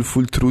se Google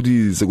full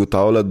trudi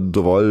zagotavlja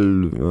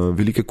dovolj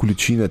velike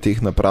količine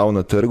teh naprav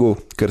na trgu,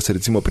 ker se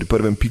recimo pri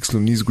prvem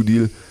Pixelu ni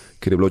zgodil,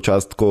 ker je bilo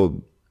čast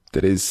tako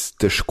res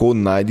težko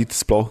najditi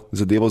sploh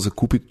zadevo za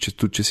kupiti,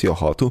 če si jo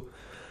hotel.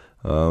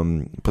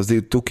 Pa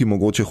zdaj tukaj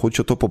mogoče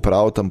hočejo to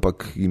popraviti,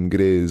 ampak jim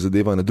gre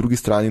zadeva na drugi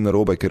strani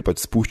narobe, ker pač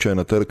spuščajo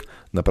na trg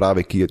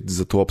naprave, ki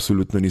za to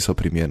absolutno niso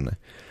primerne.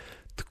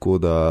 Tako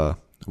da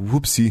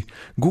Upsi.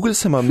 Google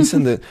se ima,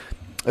 mislim, da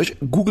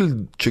Google,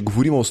 če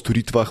govorimo o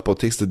storitvah pa o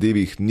teh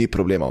zadevih, ni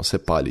problema, vse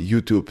pali.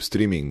 YouTube,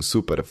 streaming,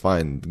 super,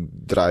 fine,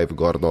 drive,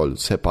 gor, dol,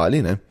 vse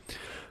pali, ne?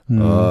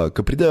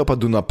 Ko pridejo pa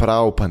do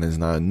naprav, pa ne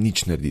znajo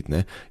nič narediti,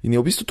 ne? In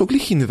je v bistvu to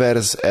glih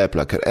inverz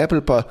Apple, ker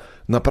Apple pa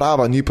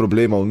naprava ni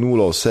problema, v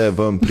nulo, vse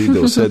ven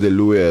pride, vse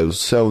deluje,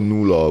 vse v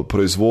nulo,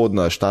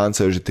 proizvodna,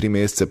 štanca že 3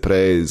 mesece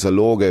prej,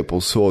 zaloge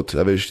povsod,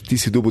 a veš, ti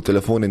si dobil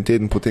telefon en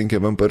teden potem, ki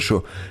je ven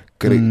prišel,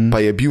 ker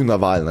pa je bil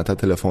naval na ta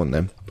telefon,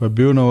 ne? Pa je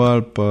bil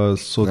naval, pa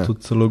so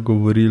tudi celo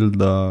govorili,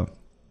 da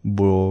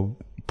bo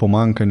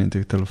pomankanje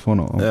teh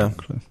telefonov.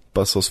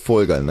 Pa so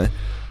sfolgali, ne?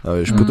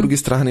 Veš, po drugi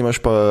strani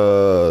imaš pa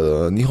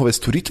njihove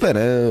storitve,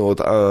 ne, od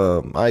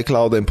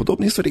iClouda in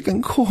podobnih stvari, ki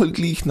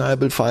jih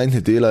najbolj fajn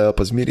ne delajo,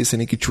 pa zmeri se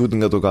nekaj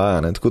čudnega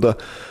dogaja, ne, tako da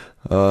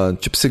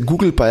če bi se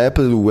Google pa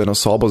Apple v eno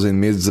sobo za en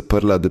mesec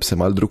zaprla, da bi se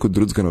malo drug od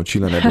drugega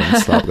naučila, ne bi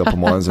bilo slabega, po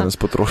mojem, za nas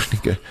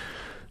potrošnike,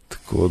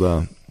 tako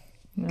da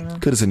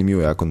kar zanimiv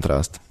je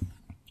kontrast.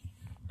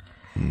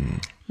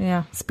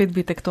 Ja, spet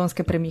bi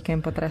tektonske premike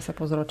in potrese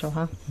povzročal,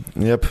 ha?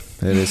 Jep,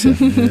 res je.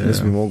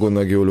 Jaz bi mogel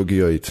na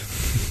geologijo iti.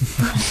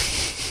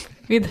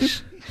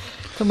 Vidiš,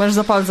 to imaš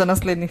zapal za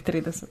naslednjih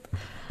 30.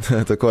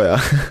 Tako, ja.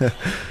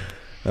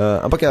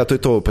 Ampak ja, to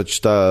je to, pač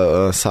ta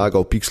saga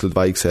o Pixelu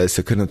 2 XS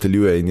se kar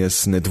nadaljuje in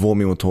jaz ne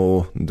dvomim v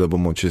to, da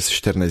bomo čez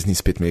 14 dni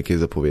spet imeli kaj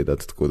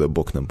zapovedati, tako da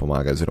Bog nam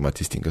pomaga, oziroma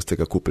tistim, ki ste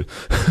ga kupili.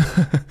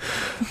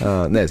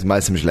 Ne,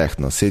 malo sem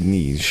žlehtno, 7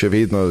 dni, še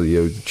vedno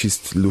je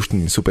čist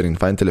luštni in super in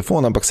fajn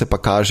telefon, ampak se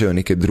pa kažejo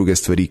neke druge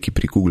stvari, ki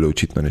pri Google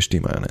očitno ne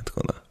štimajo, ne,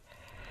 tako da.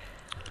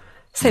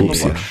 Sej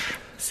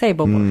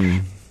bo boš.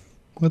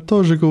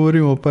 To že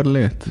govorimo par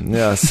let.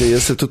 Ja,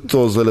 jaz se tudi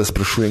to zdaj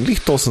sprašujem. Glih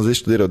to sem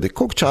zdaj študiral, da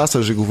koliko časa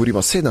že govorimo,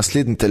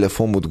 naslednji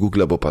telefon od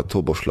Google bo pa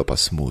to bo šlo pa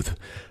smooth.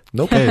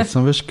 Ej,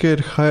 sem veš,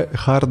 ker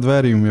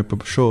hardware jim je pa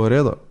šel v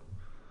redu.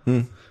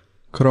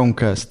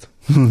 Chromecast.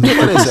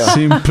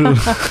 Simple.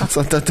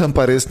 Tam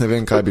pa res ne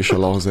vem, kaj bi še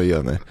lahko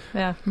zajel.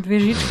 Ja,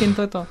 2 žički in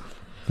to je to.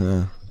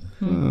 Ja.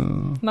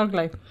 No,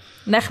 glej.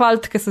 Ne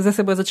hvaliti, ker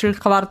se bojo začeli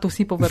kvarti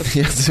vsi po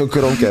vrsti. Ja, se v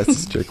Chromecast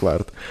začeli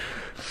kvarti.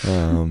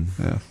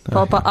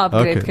 Pa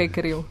upgrade, kaj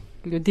kriv.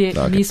 Ljudje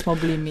nismo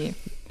bili mi.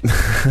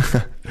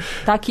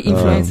 Taki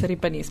influenceri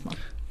pa nismo.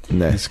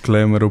 Ne.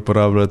 Disclaimer,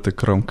 uporabljate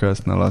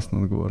Chromecast na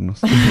lastno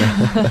odgovornost.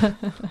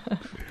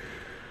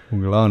 V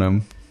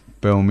glavnem,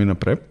 pevamo mi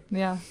naprej.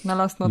 Ja, na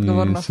lastno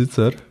odgovornost. In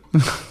sicer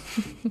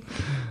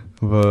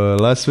v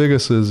Las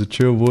Vegasu je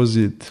začel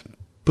voziti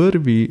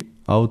prvi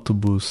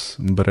avtobus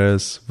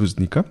brez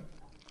voznika.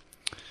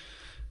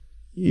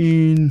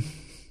 In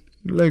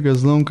glej ga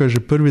zlomka, že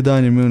prvi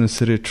dan je imel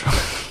nesrečo.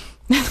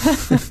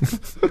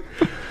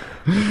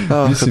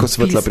 Tako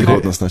svetla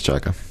prihodnost nas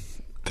čaka.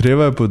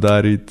 Treba je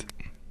poudariti,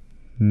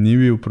 ni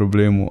bil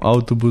problem v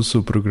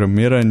avtobusu,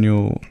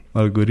 programiranju,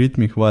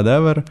 algoritmih,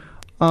 whatever,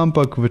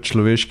 ampak v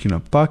človeški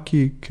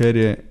napaki, ker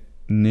je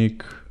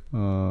nek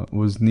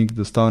voznik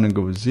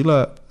dostavnega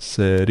vozila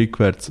se je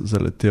rikverc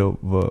zaletel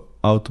v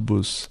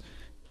avtobus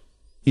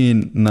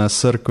in na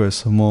srko je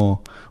samo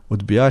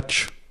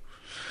odbijač.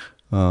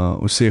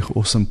 Vseh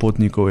 8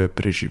 potnikov je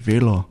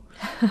preživelo,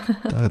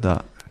 tako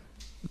da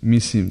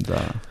mislim,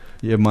 da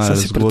je malo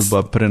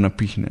zgodba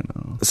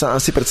prenapihnjena.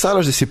 Si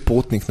predstavljaš, da si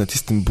potnik na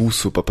tistem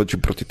busu, pa pač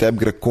proti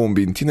tebi gre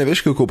kombi in ti ne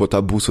veš, kako bo ta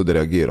bus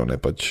odreagiral, ne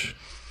pač.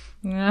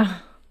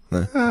 Ja.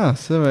 Ne? Ja,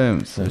 se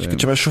vem.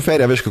 Če imaš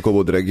šoferja, veš, kako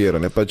bo odreagiral,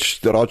 ne pač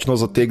ročno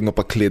zategno,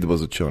 pa klet bo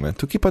začel, ne.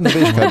 Tukaj pa ne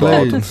veš, kaj bo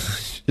avto.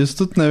 Jaz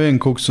tudi ne vem,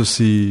 koliko so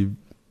si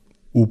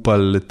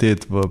upali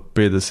leteti v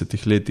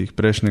 50 letih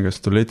prejšnjega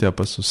stoletja,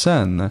 pa so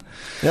vse, ne?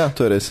 Ja,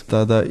 to je res.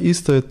 Tada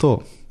isto je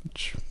to.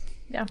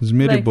 Ja,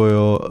 zmeri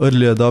bojo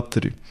early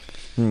adopteri.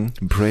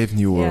 Brave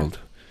new world.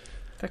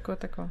 Ja. Tako.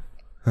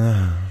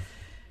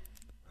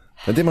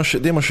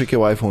 Dajmo še kaj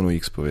o iPhone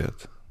X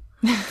povedati.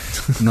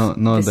 No,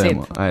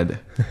 dajmo, ajde.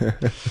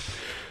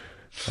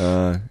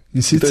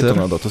 In sicer...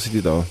 To si ti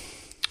dal.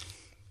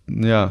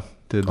 Ja,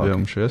 te dve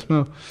bom še jaz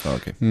imel.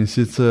 Okay. In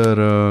sicer...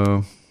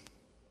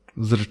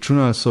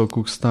 zračunali so,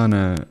 koliko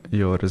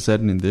stanejo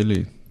rezervni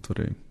deli,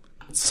 torej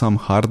sam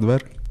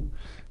hardware,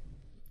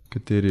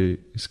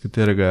 iz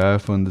katerega je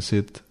iPhone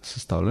 10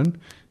 sestavljen,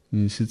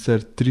 in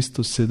sicer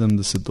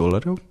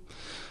 $370,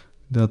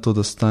 da to,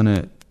 da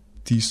stane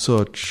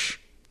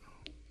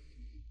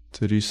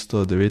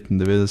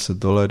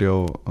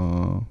 $1399,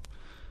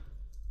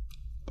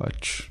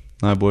 pač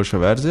najboljša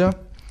verzija.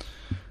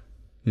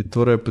 je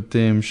torej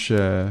potem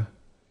še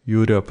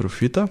Jurija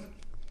Profita,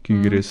 ki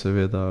gre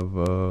seveda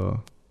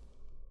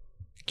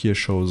ki je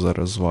šel za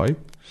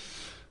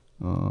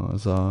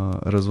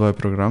razvoj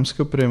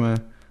programske opreme,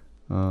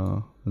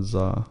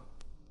 za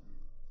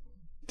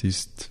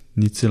tist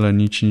nič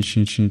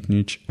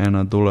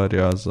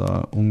 $1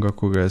 za unga,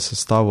 ko ga je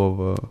sestavil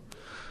v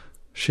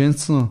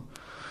Shenzhenu.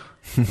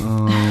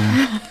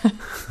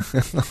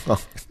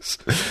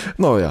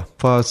 No, ja.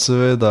 Pa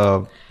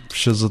seveda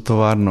še za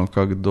tovarno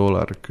kak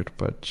 $1, ker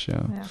pač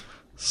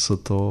so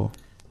to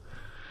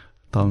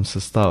tam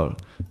sestavili.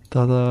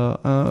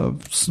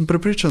 Sem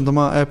prepričan, da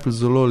ima Apple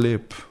zelo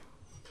lep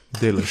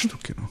delež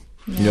tukaj. No.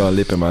 Ja,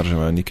 lepe marže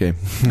imajo, nikaj.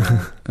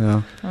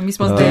 Ja. Mi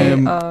smo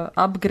zdaj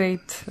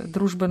upgrade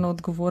družbeno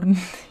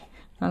odgovorni,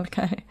 ali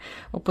kaj,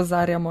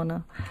 opozarjamo na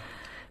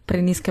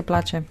prenizke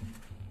plače.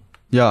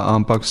 Ja,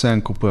 ampak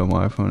vsem kupujemo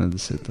iPhone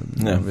 10.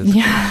 Ja,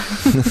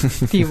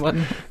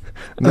 Timon.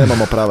 Ne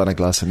imamo prava na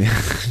glasanje.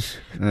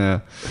 Ja.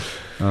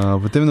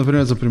 Potem,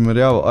 naprimer, za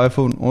primerjavo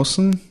iPhone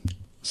 8,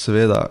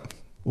 seveda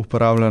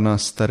uporabljena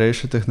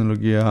starejša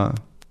tehnologija,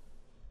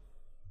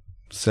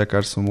 vse,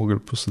 kar smo mogli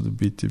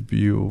posodobiti,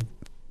 bil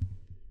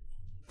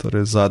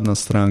torej zadnja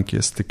stran, ki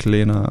je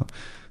steklena,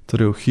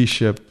 torej v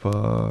hiše pa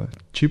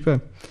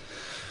čipe,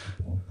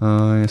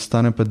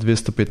 stane pa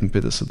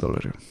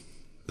 $255.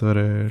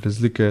 Torej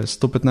razlike je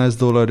 $115,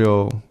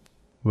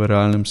 v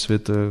realnem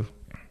svetu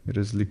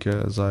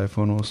razlike za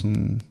iPhone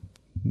 8,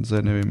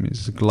 zdaj ne vem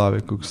iz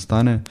glave, koliko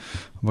stane,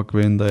 ampak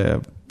vem, da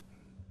je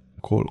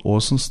okoli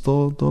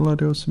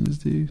 $800, se mi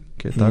zdi,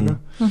 kaj je taka.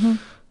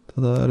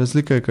 Tada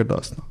razlika je kar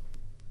dostna.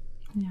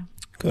 Ja.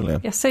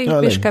 Ja, sej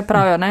veš, kaj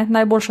pravijo, ne?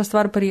 Najboljša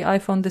stvar pri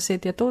iPhone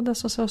 10 je to, da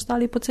so se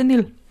ostali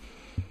pocenili.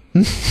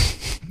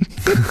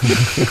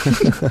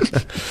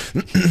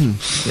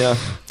 Ja.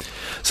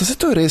 Se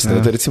to je res, ne?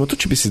 Recimo to,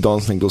 če bi si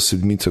danes nekdo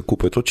sedmico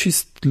kupil, to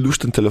čist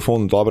lušten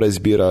telefon, dobra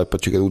izbira, pa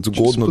če ga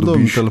zgodno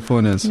dobiš.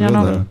 Telefon je,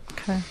 seveda.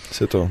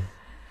 Vse to.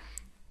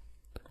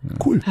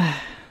 Cool.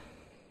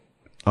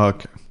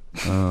 Ok.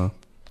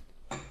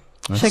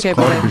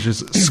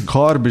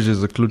 Skor bi že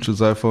zaključil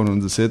z iPhone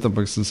 10,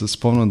 ampak sem se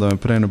spomnil, da me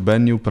prej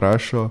noben ni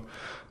vprašal,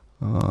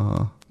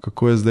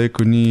 kako je zdaj,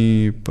 ko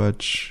ni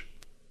pač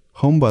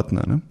home button,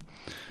 ne?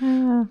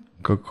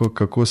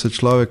 Kako se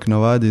človek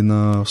navadi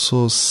na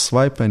vso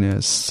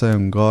swipanje,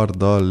 sem gor,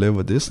 dol,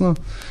 levo, desno.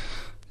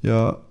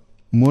 Ja,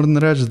 moram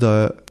reči,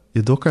 da je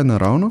dokaj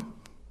naravno.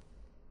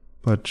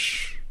 Pač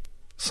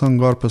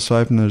sam gor pa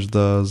swipneš,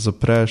 da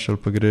zapreš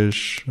ali pa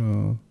greš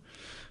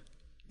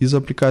iz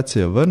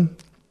aplikacije ven,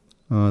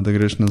 da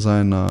greš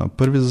nazaj na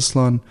prvi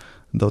zaslon,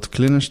 da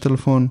odkleneš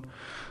telefon.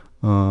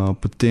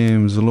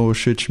 Potem zelo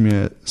všeč mi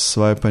je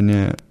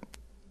swipanje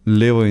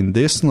levo in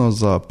desno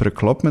za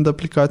preklop med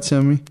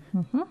aplikacijami.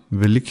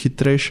 Veliko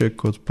hitrejše,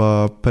 kot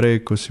pa prej,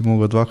 ko si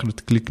mogel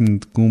dvakrat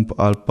klikniti gumb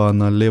ali pa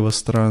na levo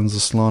stran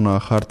zaslona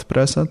hard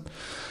pressat.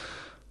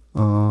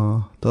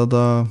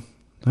 To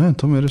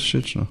mi je res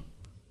všečno.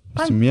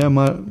 Je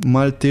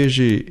malo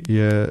težji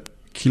je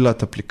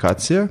kilati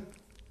aplikacije,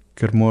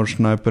 ker moraš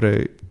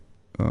najprej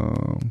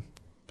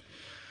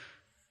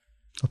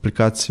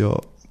aplikacijo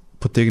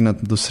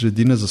potegnati do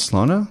sredine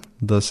zaslona,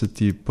 da se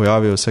ti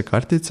pojavijo vse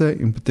kartice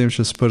in potem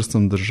še s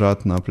prstom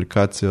držati na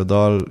aplikacijo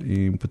dol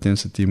in potem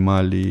se ti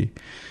mali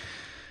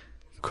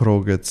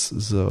krogec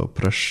z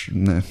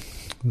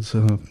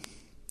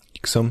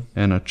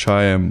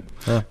enačajem,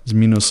 z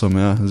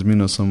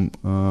minusom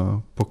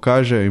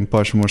pokaže in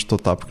pa še moraš to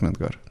tapkniti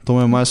gor. To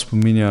me malo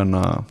spominja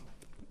na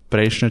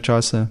prejšnje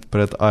čase,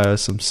 pred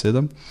iOS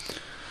 7,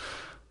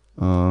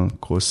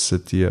 ko se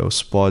ti je v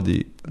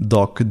spodi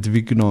dock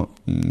dvignil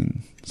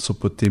in so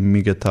potem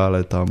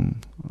migetale tam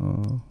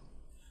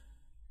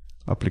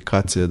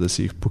aplikacije, da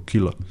si jih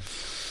pokilo.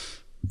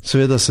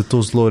 Seveda se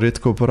to zelo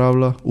redko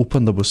uporablja.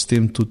 Upam, da bo s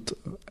tem tudi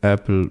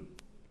Apple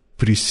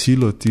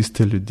prisilo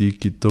tiste ljudi,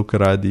 ki tako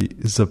radi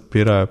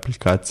zapirajo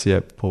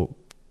aplikacije po,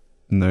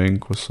 ne vem,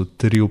 ko so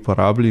 3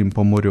 uporabili in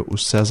pa morajo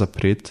vse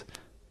zapreti.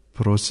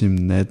 Prosim,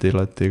 ne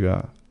delati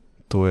tega.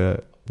 To je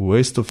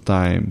waste of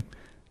time.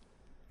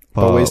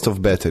 Pa waste of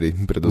battery,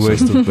 predvsem.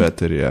 Waste of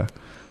battery, ja.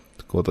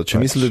 Tako da, če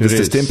mislite, da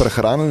ste s tem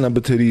prehranili na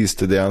bateriji,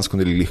 ste dejansko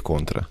naredili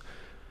kontra.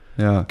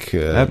 Ja,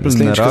 Apple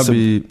ne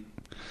rabi...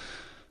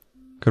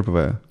 Kar pa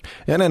vejo.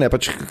 Ja, ne,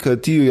 pač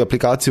ti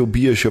aplikacijo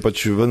ubiješ, jo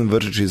pač ven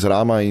vržeš iz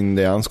rama in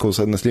dejansko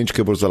vse naslednjič,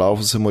 ki boš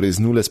zalaufal, se mora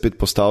iz nule spet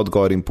postaviti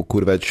gor in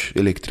pokur več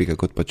elektrike,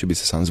 kot pa če bi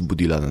se sam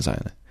zbudila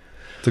nazaj. Ne.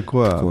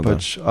 Tako je,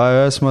 pač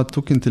iOS ima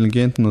tukaj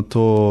inteligentno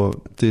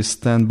te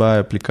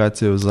stand-by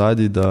aplikacije v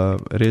zadnji, da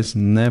res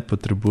ne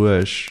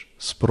potrebuješ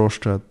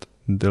sproščati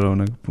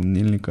delovnega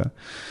pomnilnika,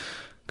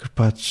 ker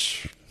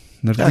pač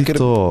naredi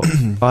to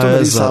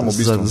iOS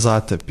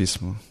za te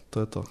pismo. To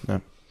je to. Ja.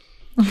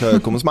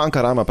 Ko mu zmanjka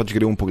rama, pač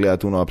gre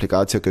pogledati uno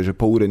aplikacijo, ki že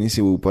pol ure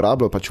nisi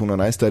uporabljal, pač uno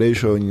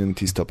najstarejšo in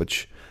tisto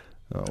pač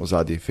v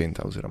zadnji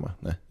fenta oziroma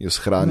jo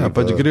shrani. Ja,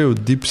 pač gre v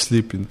deep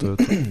sleep in to je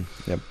to.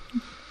 Ja.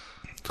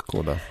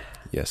 Tako da,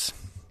 yes.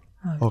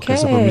 Ok,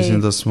 zdaj pa mislim,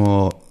 da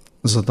smo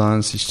za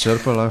danes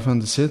izčrpali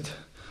iPhone 10.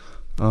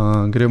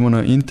 Gremo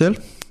na Intel.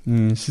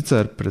 In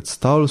sicer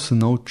predstavlja se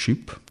nov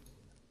čip,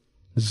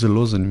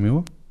 zelo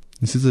zanimivo.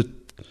 In sicer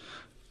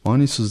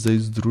oni so zdaj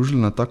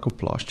združili na tako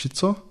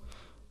ploščico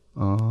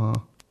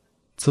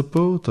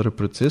CPU, torej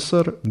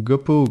procesor,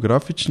 GPU,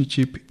 grafični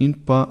čip in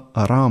pa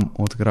RAM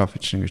od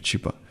grafičnega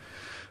čipa.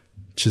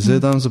 Če zdaj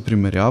dam za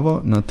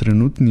primerjavo, na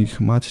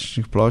trenutnih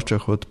matičnih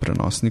ploščah od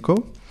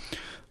prenosnikov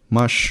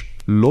imaš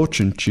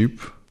ločen čip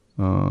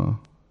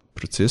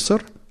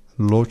procesor,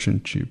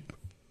 ločen čip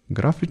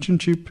grafičen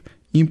čip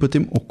in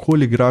potem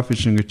okoli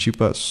grafičnega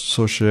čipa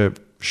so še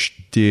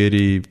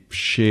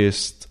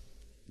 4-6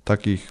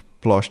 takih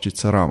ploščic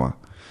RAM-a.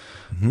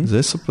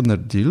 Zdaj so pa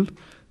naredili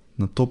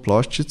na to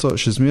ploščico,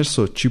 še zmeraj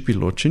so čipi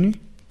ločeni,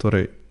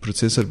 torej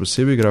procesor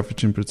posebej,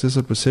 grafični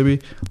procesor posebej,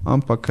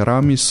 ampak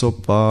rami so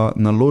pa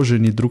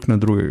naloženi drug na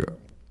drugega.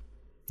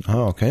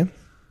 Okay.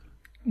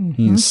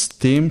 In s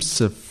tem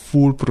se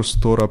ful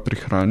prostora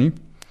prihrani.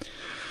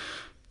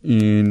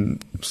 In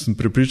sem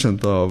prepričan,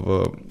 da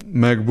v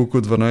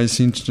MacBooku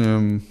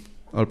 12-inčnem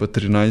ali pa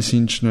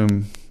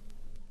 13-inčnem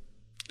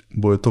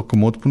bojo to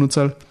komod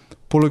ponudili.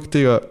 Poleg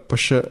tega pa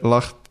še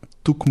lahko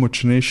tukaj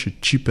močnejše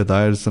čipe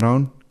daješ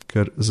zraven,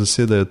 ker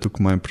zasedajo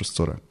tukaj manj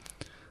prostora.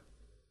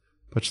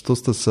 Pač to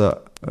sta se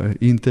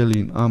Intel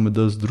in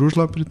AMD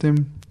združila pri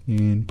tem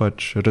in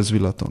pač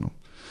razvila to.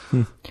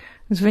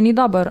 Zveni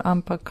dober,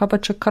 ampak kaj pa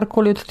če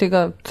karkoli od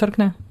tega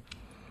crkne?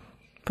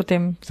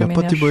 Potem se menjaš.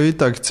 Pa ti bo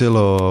itak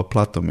celo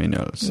plato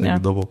menjal,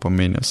 kdo bo pa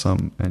menjal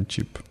sam en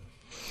čip.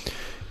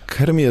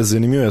 Kar mi je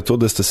zanimivo je to,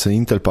 da ste se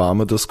Intel pa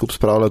AMD skupaj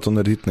spravili to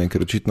narediti, ne?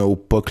 Ker očitno v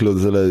peklu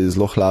je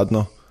zelo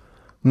hladno.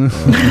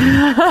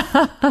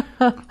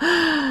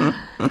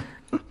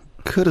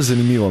 Kar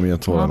zanimivo mi je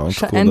to.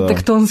 Še en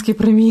tektonski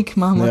premik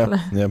imamo. Ja.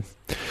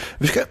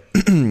 Veš kaj,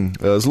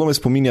 zelo me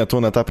spominja to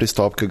na ta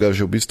pristop, ki ga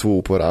že v bistvu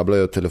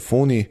uporabljajo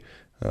telefoni,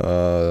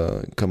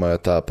 ki imajo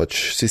ta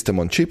pač system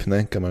on chip,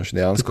 ne, ki imaš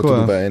dejansko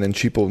tudi v enem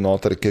čipu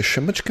vnotar, ki je še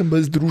mačkem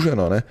bolj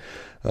združeno. Ne.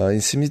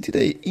 In se mi zdi, da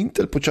je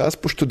Intel počas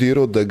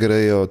poštudiral, da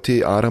grejo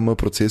te ARM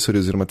procesori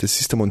oziroma te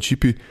system on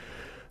chipi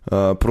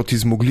proti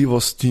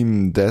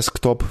zmogljivostim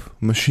desktop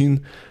mašin,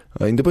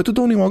 in da bojo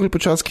tudi oni mogli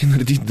počaski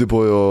narediti, da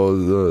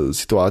bojo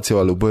situacijo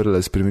ali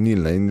obrle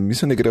spremenili. Ne? In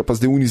mislim, da grejo pa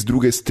zdaj oni z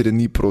druge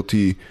strani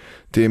proti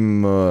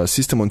tem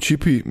system on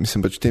chipi,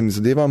 mislim pač tem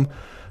zadevam,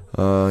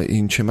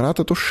 in če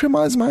morate to še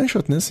malo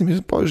zmanjšati, ne, se mi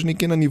pa že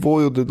nekaj na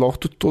nivoju, da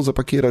lahko tudi to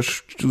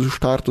zapakiraš v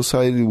štartu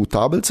vsaj v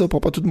tablico,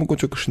 pa tudi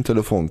mogoče kakšen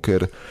telefon,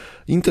 ker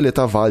Intel je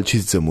ta val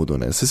čist zamudil,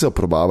 ne, se so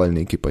probavali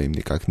nekaj, pa jim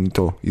nekako ni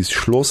to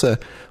izšlo se,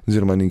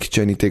 oziroma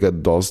nihče ni tega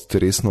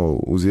dosti resno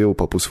vzel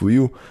pa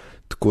posvojil,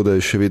 tako da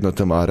je še vedno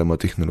tam ARM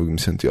tehnologija,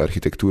 mislim, ti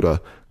arhitektura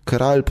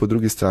kralj, po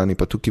drugi strani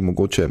pa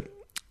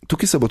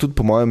tukaj se bo tudi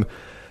po mojem,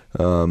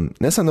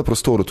 ne samo na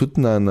prostoru, tudi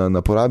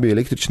na porabi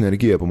električne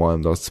energije po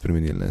mojem dosti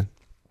spremenili, ne.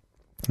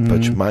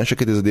 Pač manjše,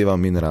 kaj te zadeva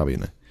mi naravi,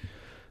 ne.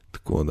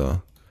 Tako da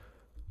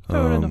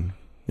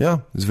ja,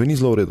 zveni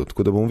zelo v redu,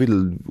 tako da bomo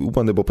videli,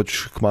 upam, da bo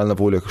pač kmalu na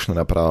voljo kakšna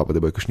naprava, pa da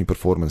bo kakšni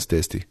performance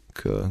testi,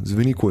 ki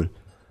zveni cool.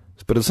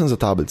 Predvsem za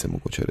tablice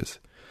mogoče res.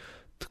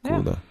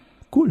 Tako da,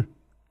 cool.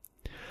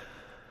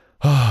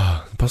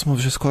 Pa smo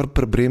že skoraj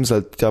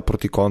prebremzali tja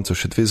proti koncu,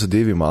 še 2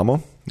 zadevi imamo.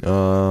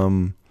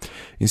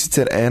 In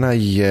sicer ena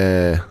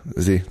je,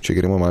 zdaj, če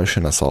gremo malo še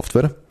na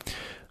software,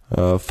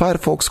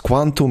 Firefox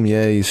Quantum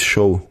je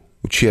izšel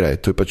včeraj,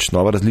 to je pač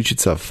nova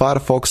različica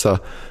Firefoxa,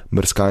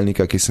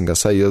 brskalnika, ki sem ga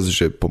saj jaz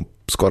že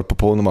skoraj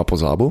popolnoma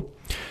pozabil.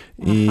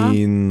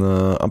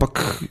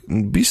 Ampak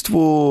v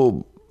bistvu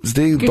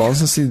zdaj,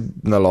 danes sem si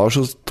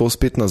naložil to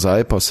spet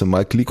nazaj, pa sem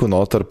malo klikal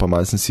noter, pa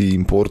malo sem si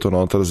importil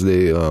noter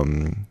zdaj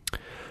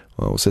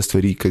vse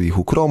stvari, ki jih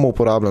v Chromu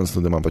uporabljam,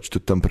 zato da imam pač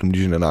tudi tam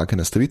približene enake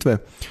nastavitve,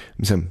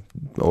 mislim,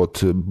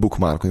 od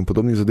bookmarkov in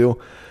podobnih zadev.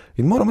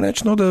 In moram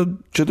reči, no, da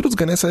če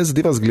drugega ne, saj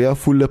zadeva zgleda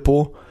ful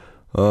lepo,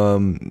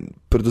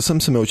 predvsem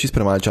sem imel čisto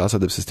premalo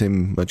časa, da bi se s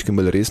tem mačkem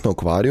bolj resno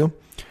ukvarjal,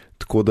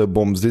 tako da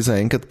bom zdaj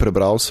zaenkrat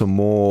prebral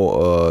samo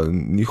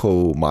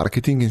njihov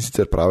marketing, in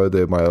sicer pravijo,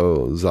 da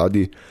imajo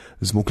zadnji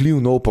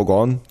zmogljiv nov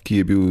pogon,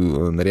 ki je bil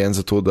narejen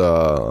za to, da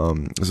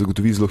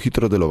zagotovi zelo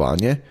hitro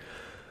delovanje.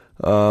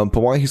 Po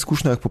mojih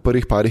izkušnjah, po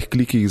prvih parih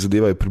klikih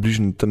zadeva je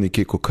približno tam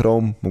nekje kot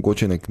Chrome,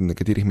 mogoče na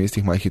nekaterih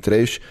mestih malo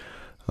hitrejš.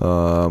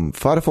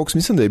 Firefox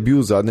mislim, da je bil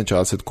v zadnje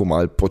čase tako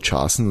malo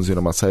počasen,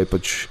 oziroma saj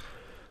pač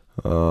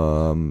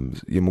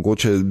je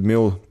mogoče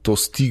imel to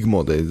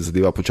stigmo, da je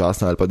zadeva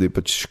počasna, ali pa da je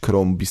pač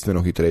Chrome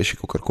bistveno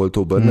hitrejši, ko karkoli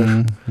to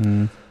obrneš.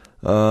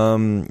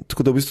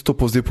 Tako da v bistvu to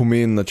zdaj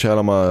pomeni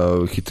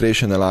načeloma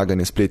hitrejše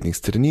nalaganje spletnih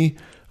strani,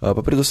 pa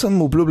predvsem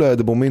obljubljajo,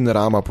 da bo meni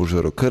rama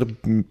požrl, kar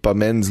pa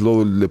meni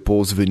zelo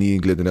lepo zveni,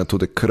 glede na to,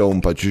 da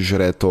Chrome pač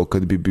žre to,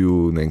 kad bi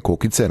bil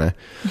kokice, ne.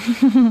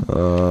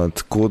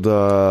 Tako da...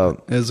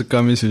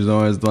 Zakaj misliš, da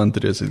ima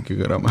 32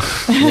 GB?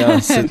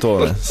 Ja, se to,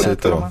 ne, se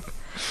to.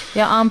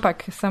 Ja,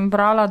 ampak sem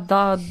brala,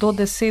 da do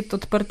 10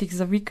 odprtih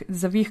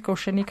zavihkov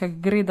še nekaj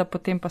gre, da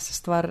potem pa se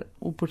stvar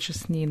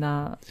upočasni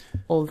na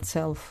old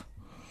self.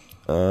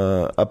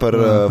 A pri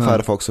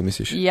Firefoxu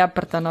misliš? Ja,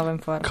 pri ta novem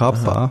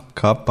Firefoxu.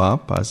 Kaj pa,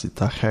 pazi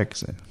ta hack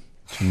zdaj.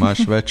 Če imaš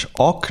več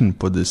okn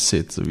po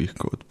 10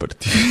 zavihkov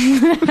odprtih.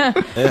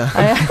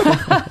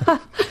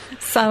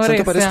 Sam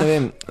res, pa res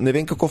ne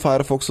vem, kako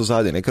Firefox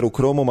ozadje, ker v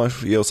Chromu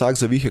je vsak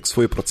zavihek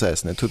svoj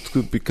proces, ne?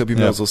 Tudi, ko bi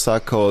imel za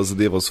vsako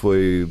zadevo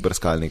svoj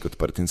brskalnik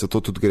odprt in zato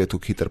tudi gre tu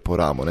hiter po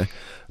ramu, ne?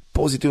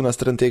 Pozitivna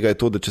stran tega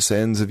je to, da če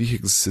se en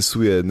zavihek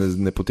sesuje,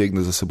 ne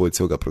potegne za seboj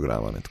celega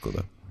programa, ne? Tako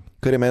da.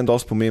 Kar je meni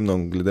dosti pomembno,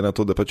 glede na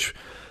to, da pač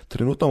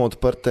trenutno imam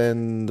odprt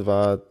 1,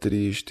 2,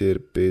 3, 4,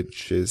 5,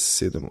 6,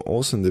 7,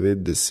 8,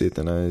 9,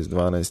 10, 11,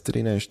 12,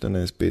 13,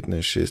 14,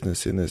 15, 16,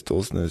 17,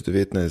 18,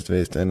 19,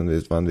 20,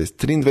 21, 22,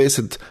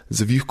 23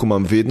 zavihkov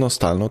imam vedno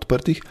stalno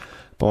odprtih.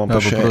 Pa imam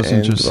pa še prosim,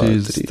 1, 2, 3,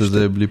 4, 5. Če ste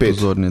zdaj bili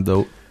pozorni, da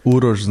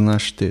Uroš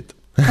znaš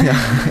šteti.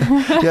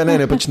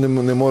 ne, pač ne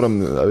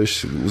moram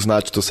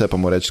označiti vse, pa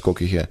moram reči,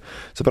 koliko jih je.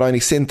 Se pravi,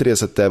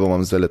 37 tebe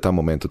imam zdaj ta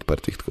moment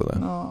odprtih. Tako da.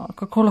 No,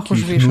 kako lahko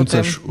živiš v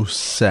tem?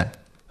 Vse.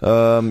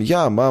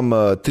 Imam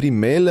 3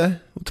 maile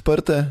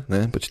odprte,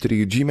 ne, pač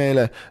 3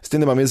 Gmaile, s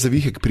tem, da imam jaz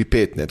zavihek pri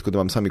 5, ne, tako da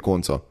imam sami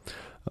konco.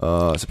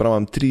 Se pravi,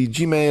 imam 3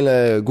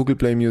 Gmaile, Google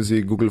Play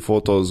Music, Google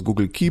Photos,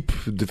 Google Keep,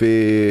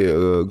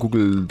 2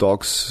 Google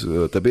Docs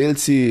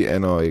tabelci,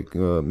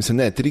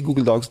 3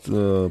 Google Docs,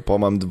 pa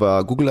imam 2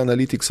 Google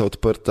Analyticsa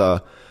odprta,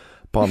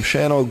 pa imam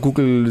še eno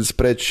Google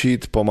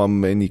Spreadsheet, pa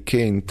imam en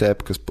IKEA in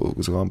Tab,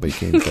 zakaj pa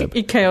IKEA in Tab?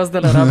 IKEA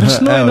zdaj ne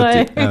rabiš, nujno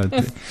je.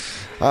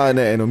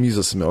 Ne, eno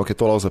mizo sem imel,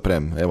 to lahko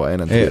zaprem. Evo, a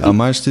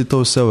imaš ti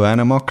to vse v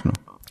enem oknu?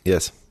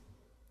 Yes.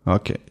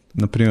 Ok,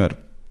 naprimer,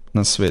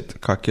 na svet,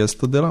 kak jaz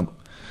to delam?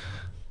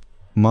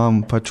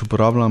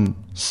 Uporabljam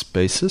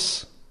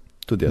Spaces.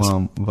 Tudi jaz.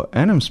 Imam v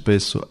enem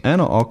spaceu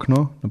eno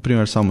okno,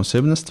 naprimer samo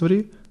osebne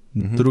stvari,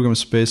 v drugem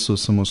spaceu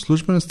samo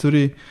službene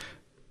stvari,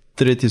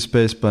 tretji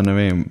space pa ne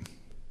vem,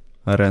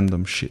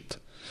 random shit.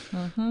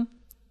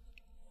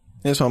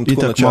 Jaz imam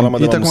tako načeloma,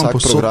 da imam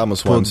vsak program v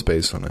svojem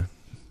spaceu, ne.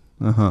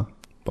 Aha.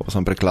 Pa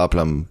sem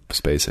preklapljam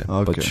space.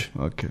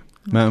 Ok.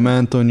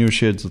 Meni to ni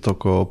všeč, zato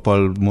ko pa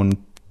moram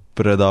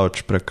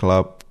predavč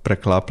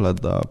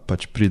preklapljati, da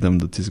pač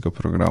pridem do tistega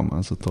programa,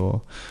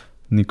 zato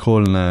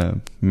nikoli ne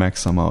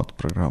maxam out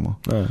programov.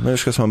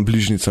 Veš, kaj sem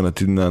bližnico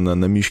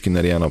na miški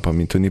narejeno, pa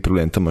mi to ni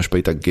problem, tam imaš pa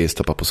i tak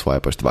gesta, pa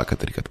posvaja paš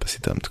 2-3 pa si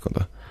tam, tako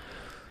da.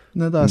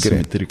 Ne da se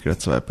mi 3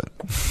 svepet.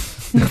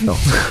 No,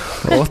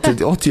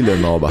 otile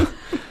noba.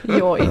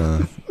 Joj.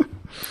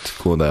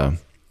 Tako da,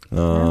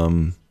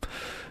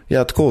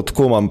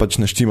 tako imam pač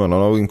naštimano,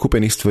 no, in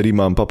kupenih stvari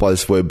imam, pa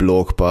svoj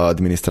blog, pa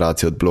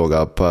administracijo od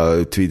bloga,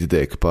 pa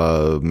TweetDeck,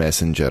 pa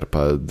Messenger,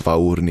 pa 2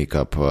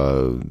 urnika,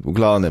 pa v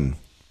glavnem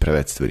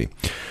preveč stvari.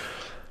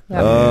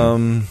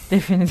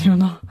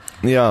 Definitivno.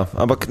 Ja,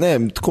 ampak ne,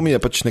 tako mi je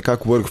pač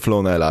nekako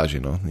workflow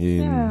najlažji, no,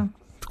 in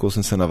tako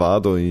sem se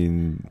navadil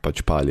in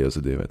pač palijo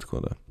zadeve,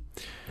 tako da.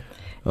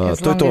 To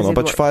je to, no,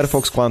 pač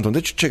Firefox Quantum.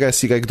 Če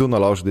si ga kdo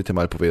naloži, dajte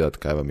malo povedati,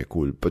 kaj vam je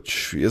cool.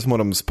 Pač jaz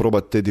moram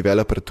sprobati te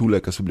developer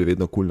toole, ki so bili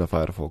vedno cool na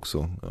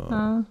Firefoxu.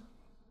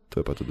 To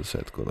je pa tudi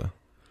vse, tako da.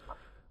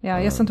 Ja,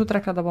 jaz sem tudi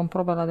rekla, da bom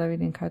probala, da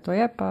vidim, kaj to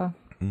je, pa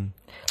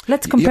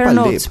let's compare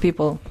notes,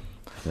 people.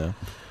 Ja.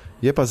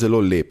 Je pa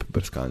zelo lep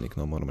brskalnik,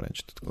 no, moram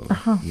reči. Tako,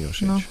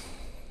 no.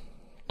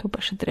 To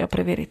pa še treba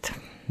preveriti.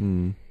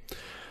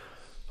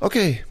 Ok,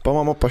 pa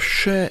imamo pa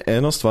še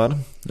eno stvar,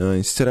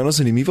 in sicer eno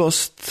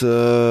zanimivost.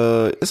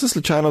 Jaz sem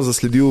slučajno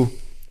zasledil,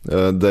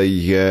 da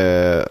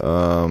je,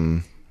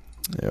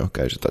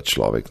 kaj je že ta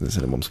človek, da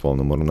se ne bom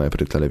spomnil, moram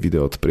najprej tale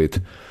video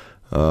odpreti.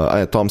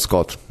 Tom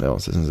Scott,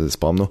 se sem zdaj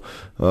spomnil.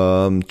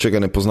 Če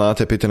ga ne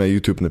poznate, pejte na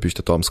YouTube,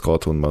 napišite Tom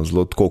Scott, on ima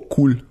zelo tako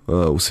cool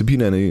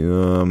vsebine,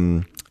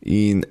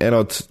 in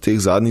ena od teh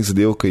zadnjih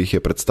zadev, ki jih je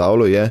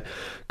predstavljal, je,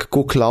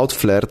 kako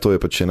Cloudflare, to je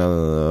pač ena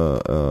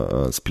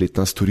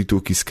spletna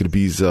storitev, ki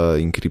skrbi za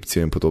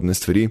enkripcijo in podobne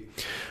stvari,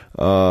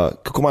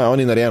 kako imajo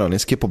oni narejeno, ne,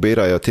 skje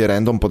pobirajo te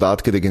random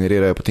podatke, da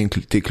generirajo potem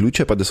te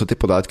ključe, pa da so te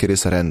podatke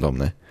res random,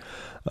 ne.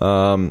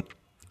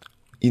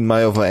 In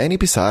imajo v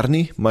eni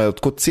pisarni, imajo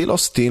tako celo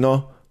steno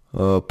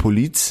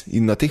polic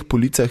in na teh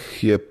policah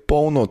je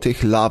polno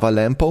teh lava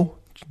lampov,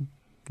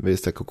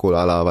 veste, kako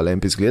lava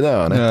lampi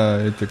izgledajo, ne? Ja,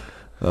 je tako.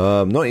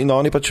 No, in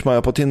oni pač imajo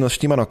potem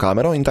naštimano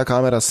kamero in ta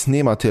kamera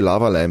snema te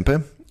lava lampe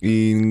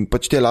in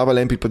pač te lava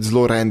lampi pač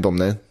zelo random,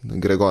 ne,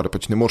 gre gor,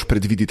 pač ne moš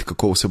predvideti,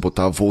 kako se bo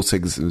ta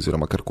vosek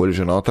oziroma karkoli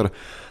že noter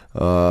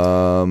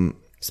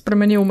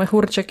spremenil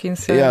mehurček in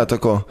se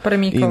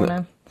premikal, ne.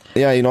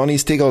 Ja, in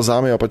oni iz tega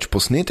vzamejo pač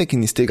posnetek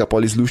in iz tega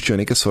pol izluščijo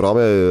neke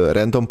surove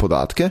random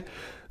podatke,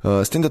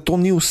 s tem, da to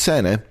ni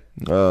vse, ne.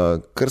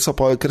 Ker se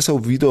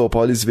v videu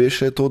pol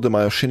izveše to, da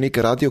imajo še nek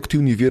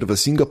radioaktivni vir v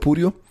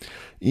Singapurju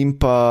in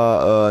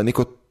pa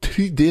neko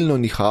 3-delno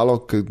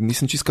nihalo, ker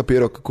nisem čisto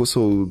kapiral,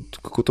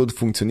 kako to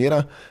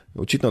funkcionira,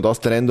 očitno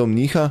dosta random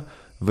niha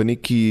v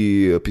neki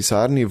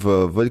pisarni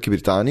v Veliki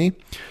Britaniji,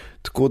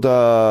 tako da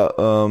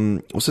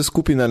vse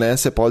skupaj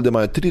nanese pol, da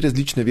imajo 3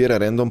 različne vire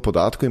random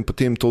podatkov in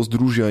potem to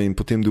združijo in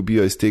potem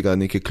dobijo iz tega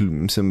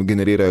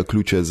generirajo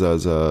ključe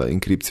za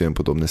enkripcijo in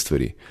podobne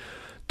stvari.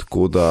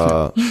 Tako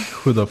da...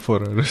 Huda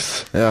fora,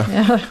 res. Ja.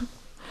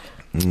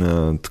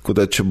 Tako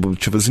da, če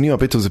vas zanima,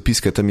 pejte v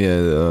zapiske, tam je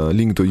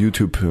link do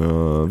YouTube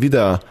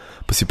videa,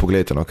 pa si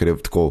pogledajte, no, ker je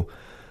tako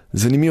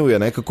zanimivo je,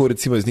 ne, kako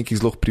recimo iz nekih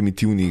zelo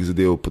primitivnih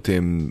zadev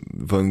potem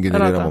ven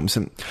generiramo.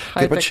 Mislim,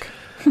 ker pač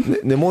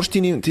ne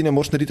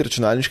moreš narediti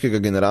računalniškega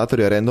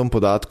generatorja random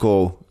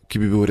podatkov, ki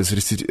bi bil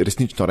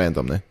resnično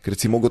random, ne? Ker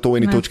si mogel to v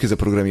eni točki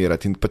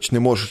zaprogramirati in pač ne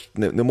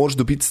moreš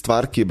dobiti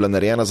stvar, ki je bila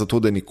narejena za to,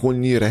 da nikoli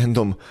ni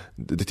random,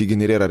 da ti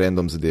generira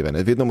random zadeve,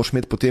 ne? Vedno moraš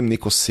imeti potem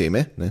neko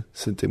seme, ne?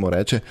 Se temu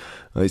reče,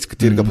 iz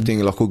katerega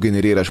potem lahko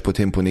generiraš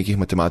potem po nekih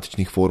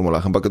matematičnih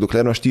formulah, ampak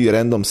dokler imaš ti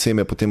random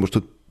seme, potem boš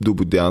tudi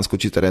dobil dejansko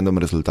čisto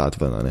random rezultat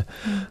ven, ne?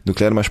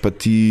 Dokler imaš pa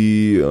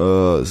ti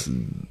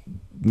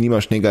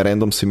nimaš nekega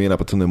random semena,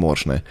 pa to ne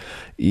moreš, ne?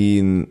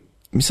 In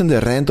mislim,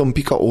 da je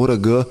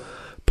random.org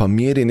pa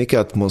meri neke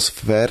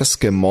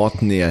atmosferske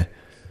motnje,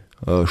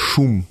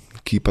 šum,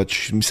 ki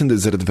pač, mislim, da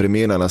zaradi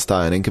vremena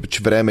nastaja, ne, ker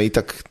pač vreme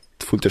itak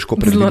ful težko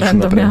predvidiš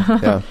naprej.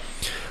 Ja.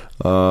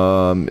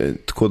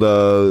 Tako da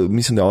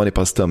mislim, da oni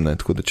pa s tem, ne,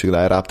 tako da če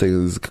kdaj rabite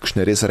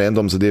kakšne res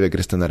random zadeve,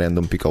 greste na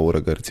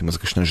random.org, recimo za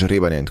kakšne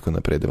žrebanje in tako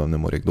naprej, da vam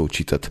ne more kdo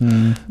učitati,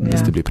 da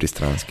ste bili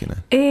pristranski. Ne.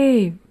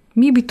 Ej,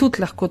 mi bi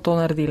tudi lahko to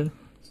naredili.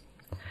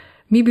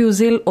 Mi bi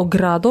vzeli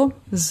ogrado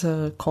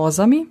z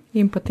kozami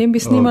in potem bi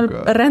snimali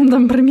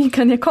random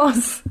premikanje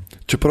koz.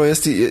 Čeprav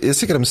jaz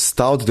si grem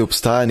staviti, da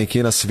obstaja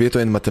nekje na svetu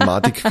en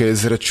matematik, ki je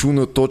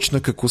izračunal točno,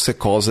 kako se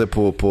koze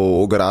po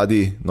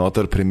ogradi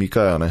noter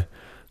premikajo. Ne?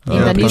 In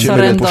da niso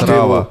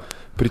random.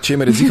 Pri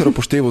čemer je zihar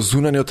upošteval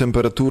zunanjo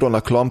temperaturo,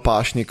 naklon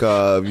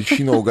pašnika,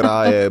 višino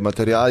ograje,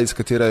 material, iz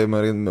katere je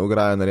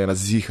ograja narejena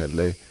zihar.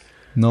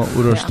 No,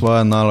 Uroš,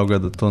 tvoja naloga,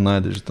 da to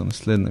najdeš do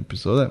naslednje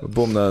epizode.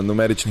 Bom na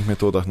numeričnih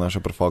metodah naša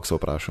Foxa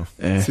vprašal.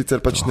 Sicer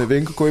pač ne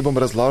vem, kako ji bom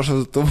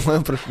razložil, zato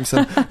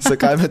mislim,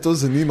 zakaj me to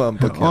zanima.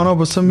 Ampak, Ono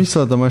bo sem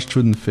mislila, da imaš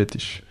čuden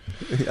fetiš.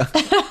 Ja.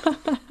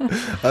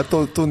 A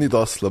to ni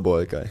dosti slabo,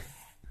 je kaj?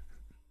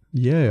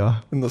 Je,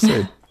 ja. No,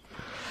 sej.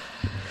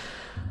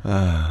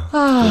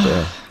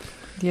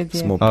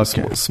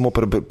 Smo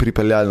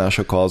pripeljali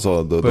našo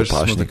kozo do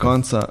pašnika. Smo do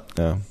konca,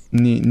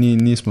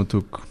 nismo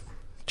tukaj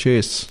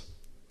čez.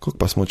 Koliko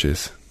pa smo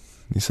čez?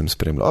 Nisem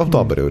spremljal.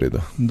 Dobro je v redu.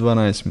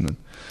 12 minut.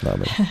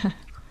 Dobre.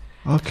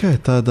 Ok,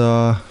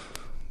 tada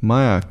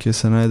Maja, kje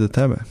se najde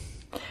tebe?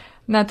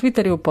 Na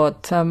Twitterju pod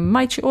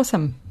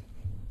Majči8.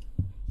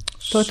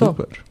 To je to.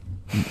 Super.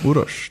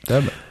 Uroš,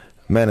 tebe?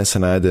 Mene se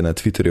najde na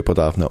Twitterju pod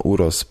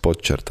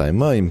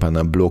 @uros_m in pa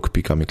na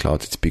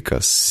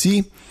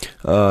blog.miklavtic.si.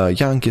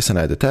 Jan, kje se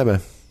najde tebe?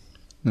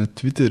 Na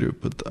Twitterju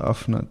pod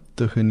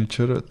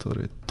 @thničr,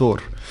 torej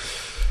Tor.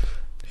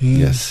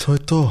 In to je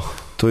to.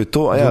 To je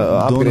to,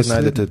 upgrade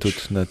najdete tudi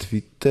na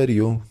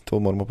Twitterju, to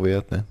moramo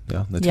povedati, ne?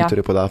 Ja, na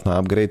Twitterju podafna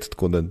upgrade,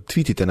 tako da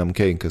tweetite nam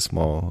kaj, ker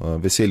smo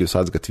veseli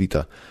vsakega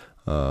tweeta,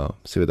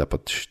 seveda pa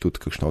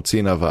tudi kakšna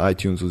ocena v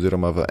iTunes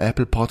oziroma v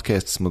Apple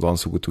Podcast smo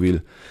danes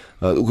ugotovili.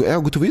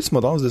 Ugotovili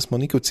smo danes, da smo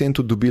nekaj ocen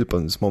tudi dobili, pa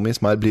smo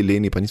vmes malo bili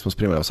leni, pa nismo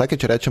spremljali. Vsake,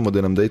 če rečemo,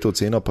 da nam dajte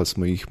oceno, pa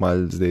smo jih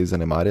malo zdaj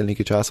zanemarjali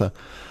nekaj časa.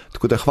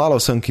 Tako da hvala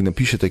vsem, ki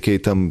napišete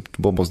kaj tam,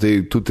 bomo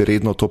zdaj tudi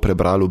redno to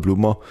prebrali,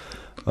 obljubimo.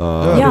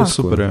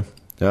 Super je.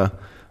 Ja.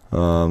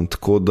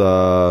 Tako da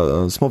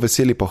smo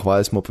veseli,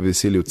 pohvali smo pa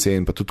veseli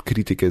ocen, pa tudi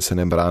kritike se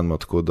ne branimo,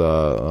 tako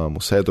da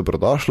vse je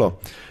dobrodošlo.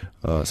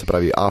 Se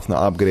pravi,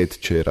 afna upgrade,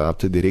 če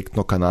rabite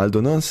direktno kanal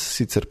do nas,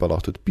 sicer pa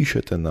lahko tudi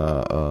pišete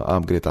na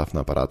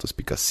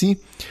upgrade@aparatus.si.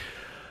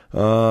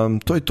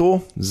 To je to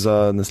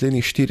za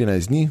naslednjih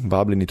 14 dni,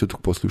 vabljeni tudi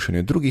k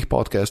poslušanju drugih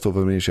podcastov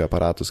v mreži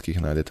Aparatus, ki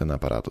jih najdete na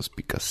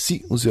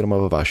aparatus.si oziroma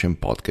v vašem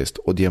podcast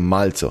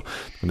odjemalcu,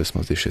 da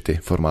smo zdaj še te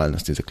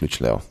formalnosti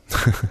zaključili.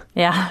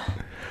 Ja.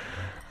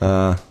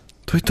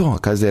 To je to,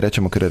 kaj zdaj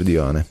rečemo, kar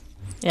radijo, ne?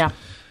 Ja.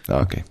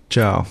 Ok.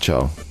 Čau.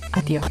 Čau.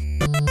 Adijo.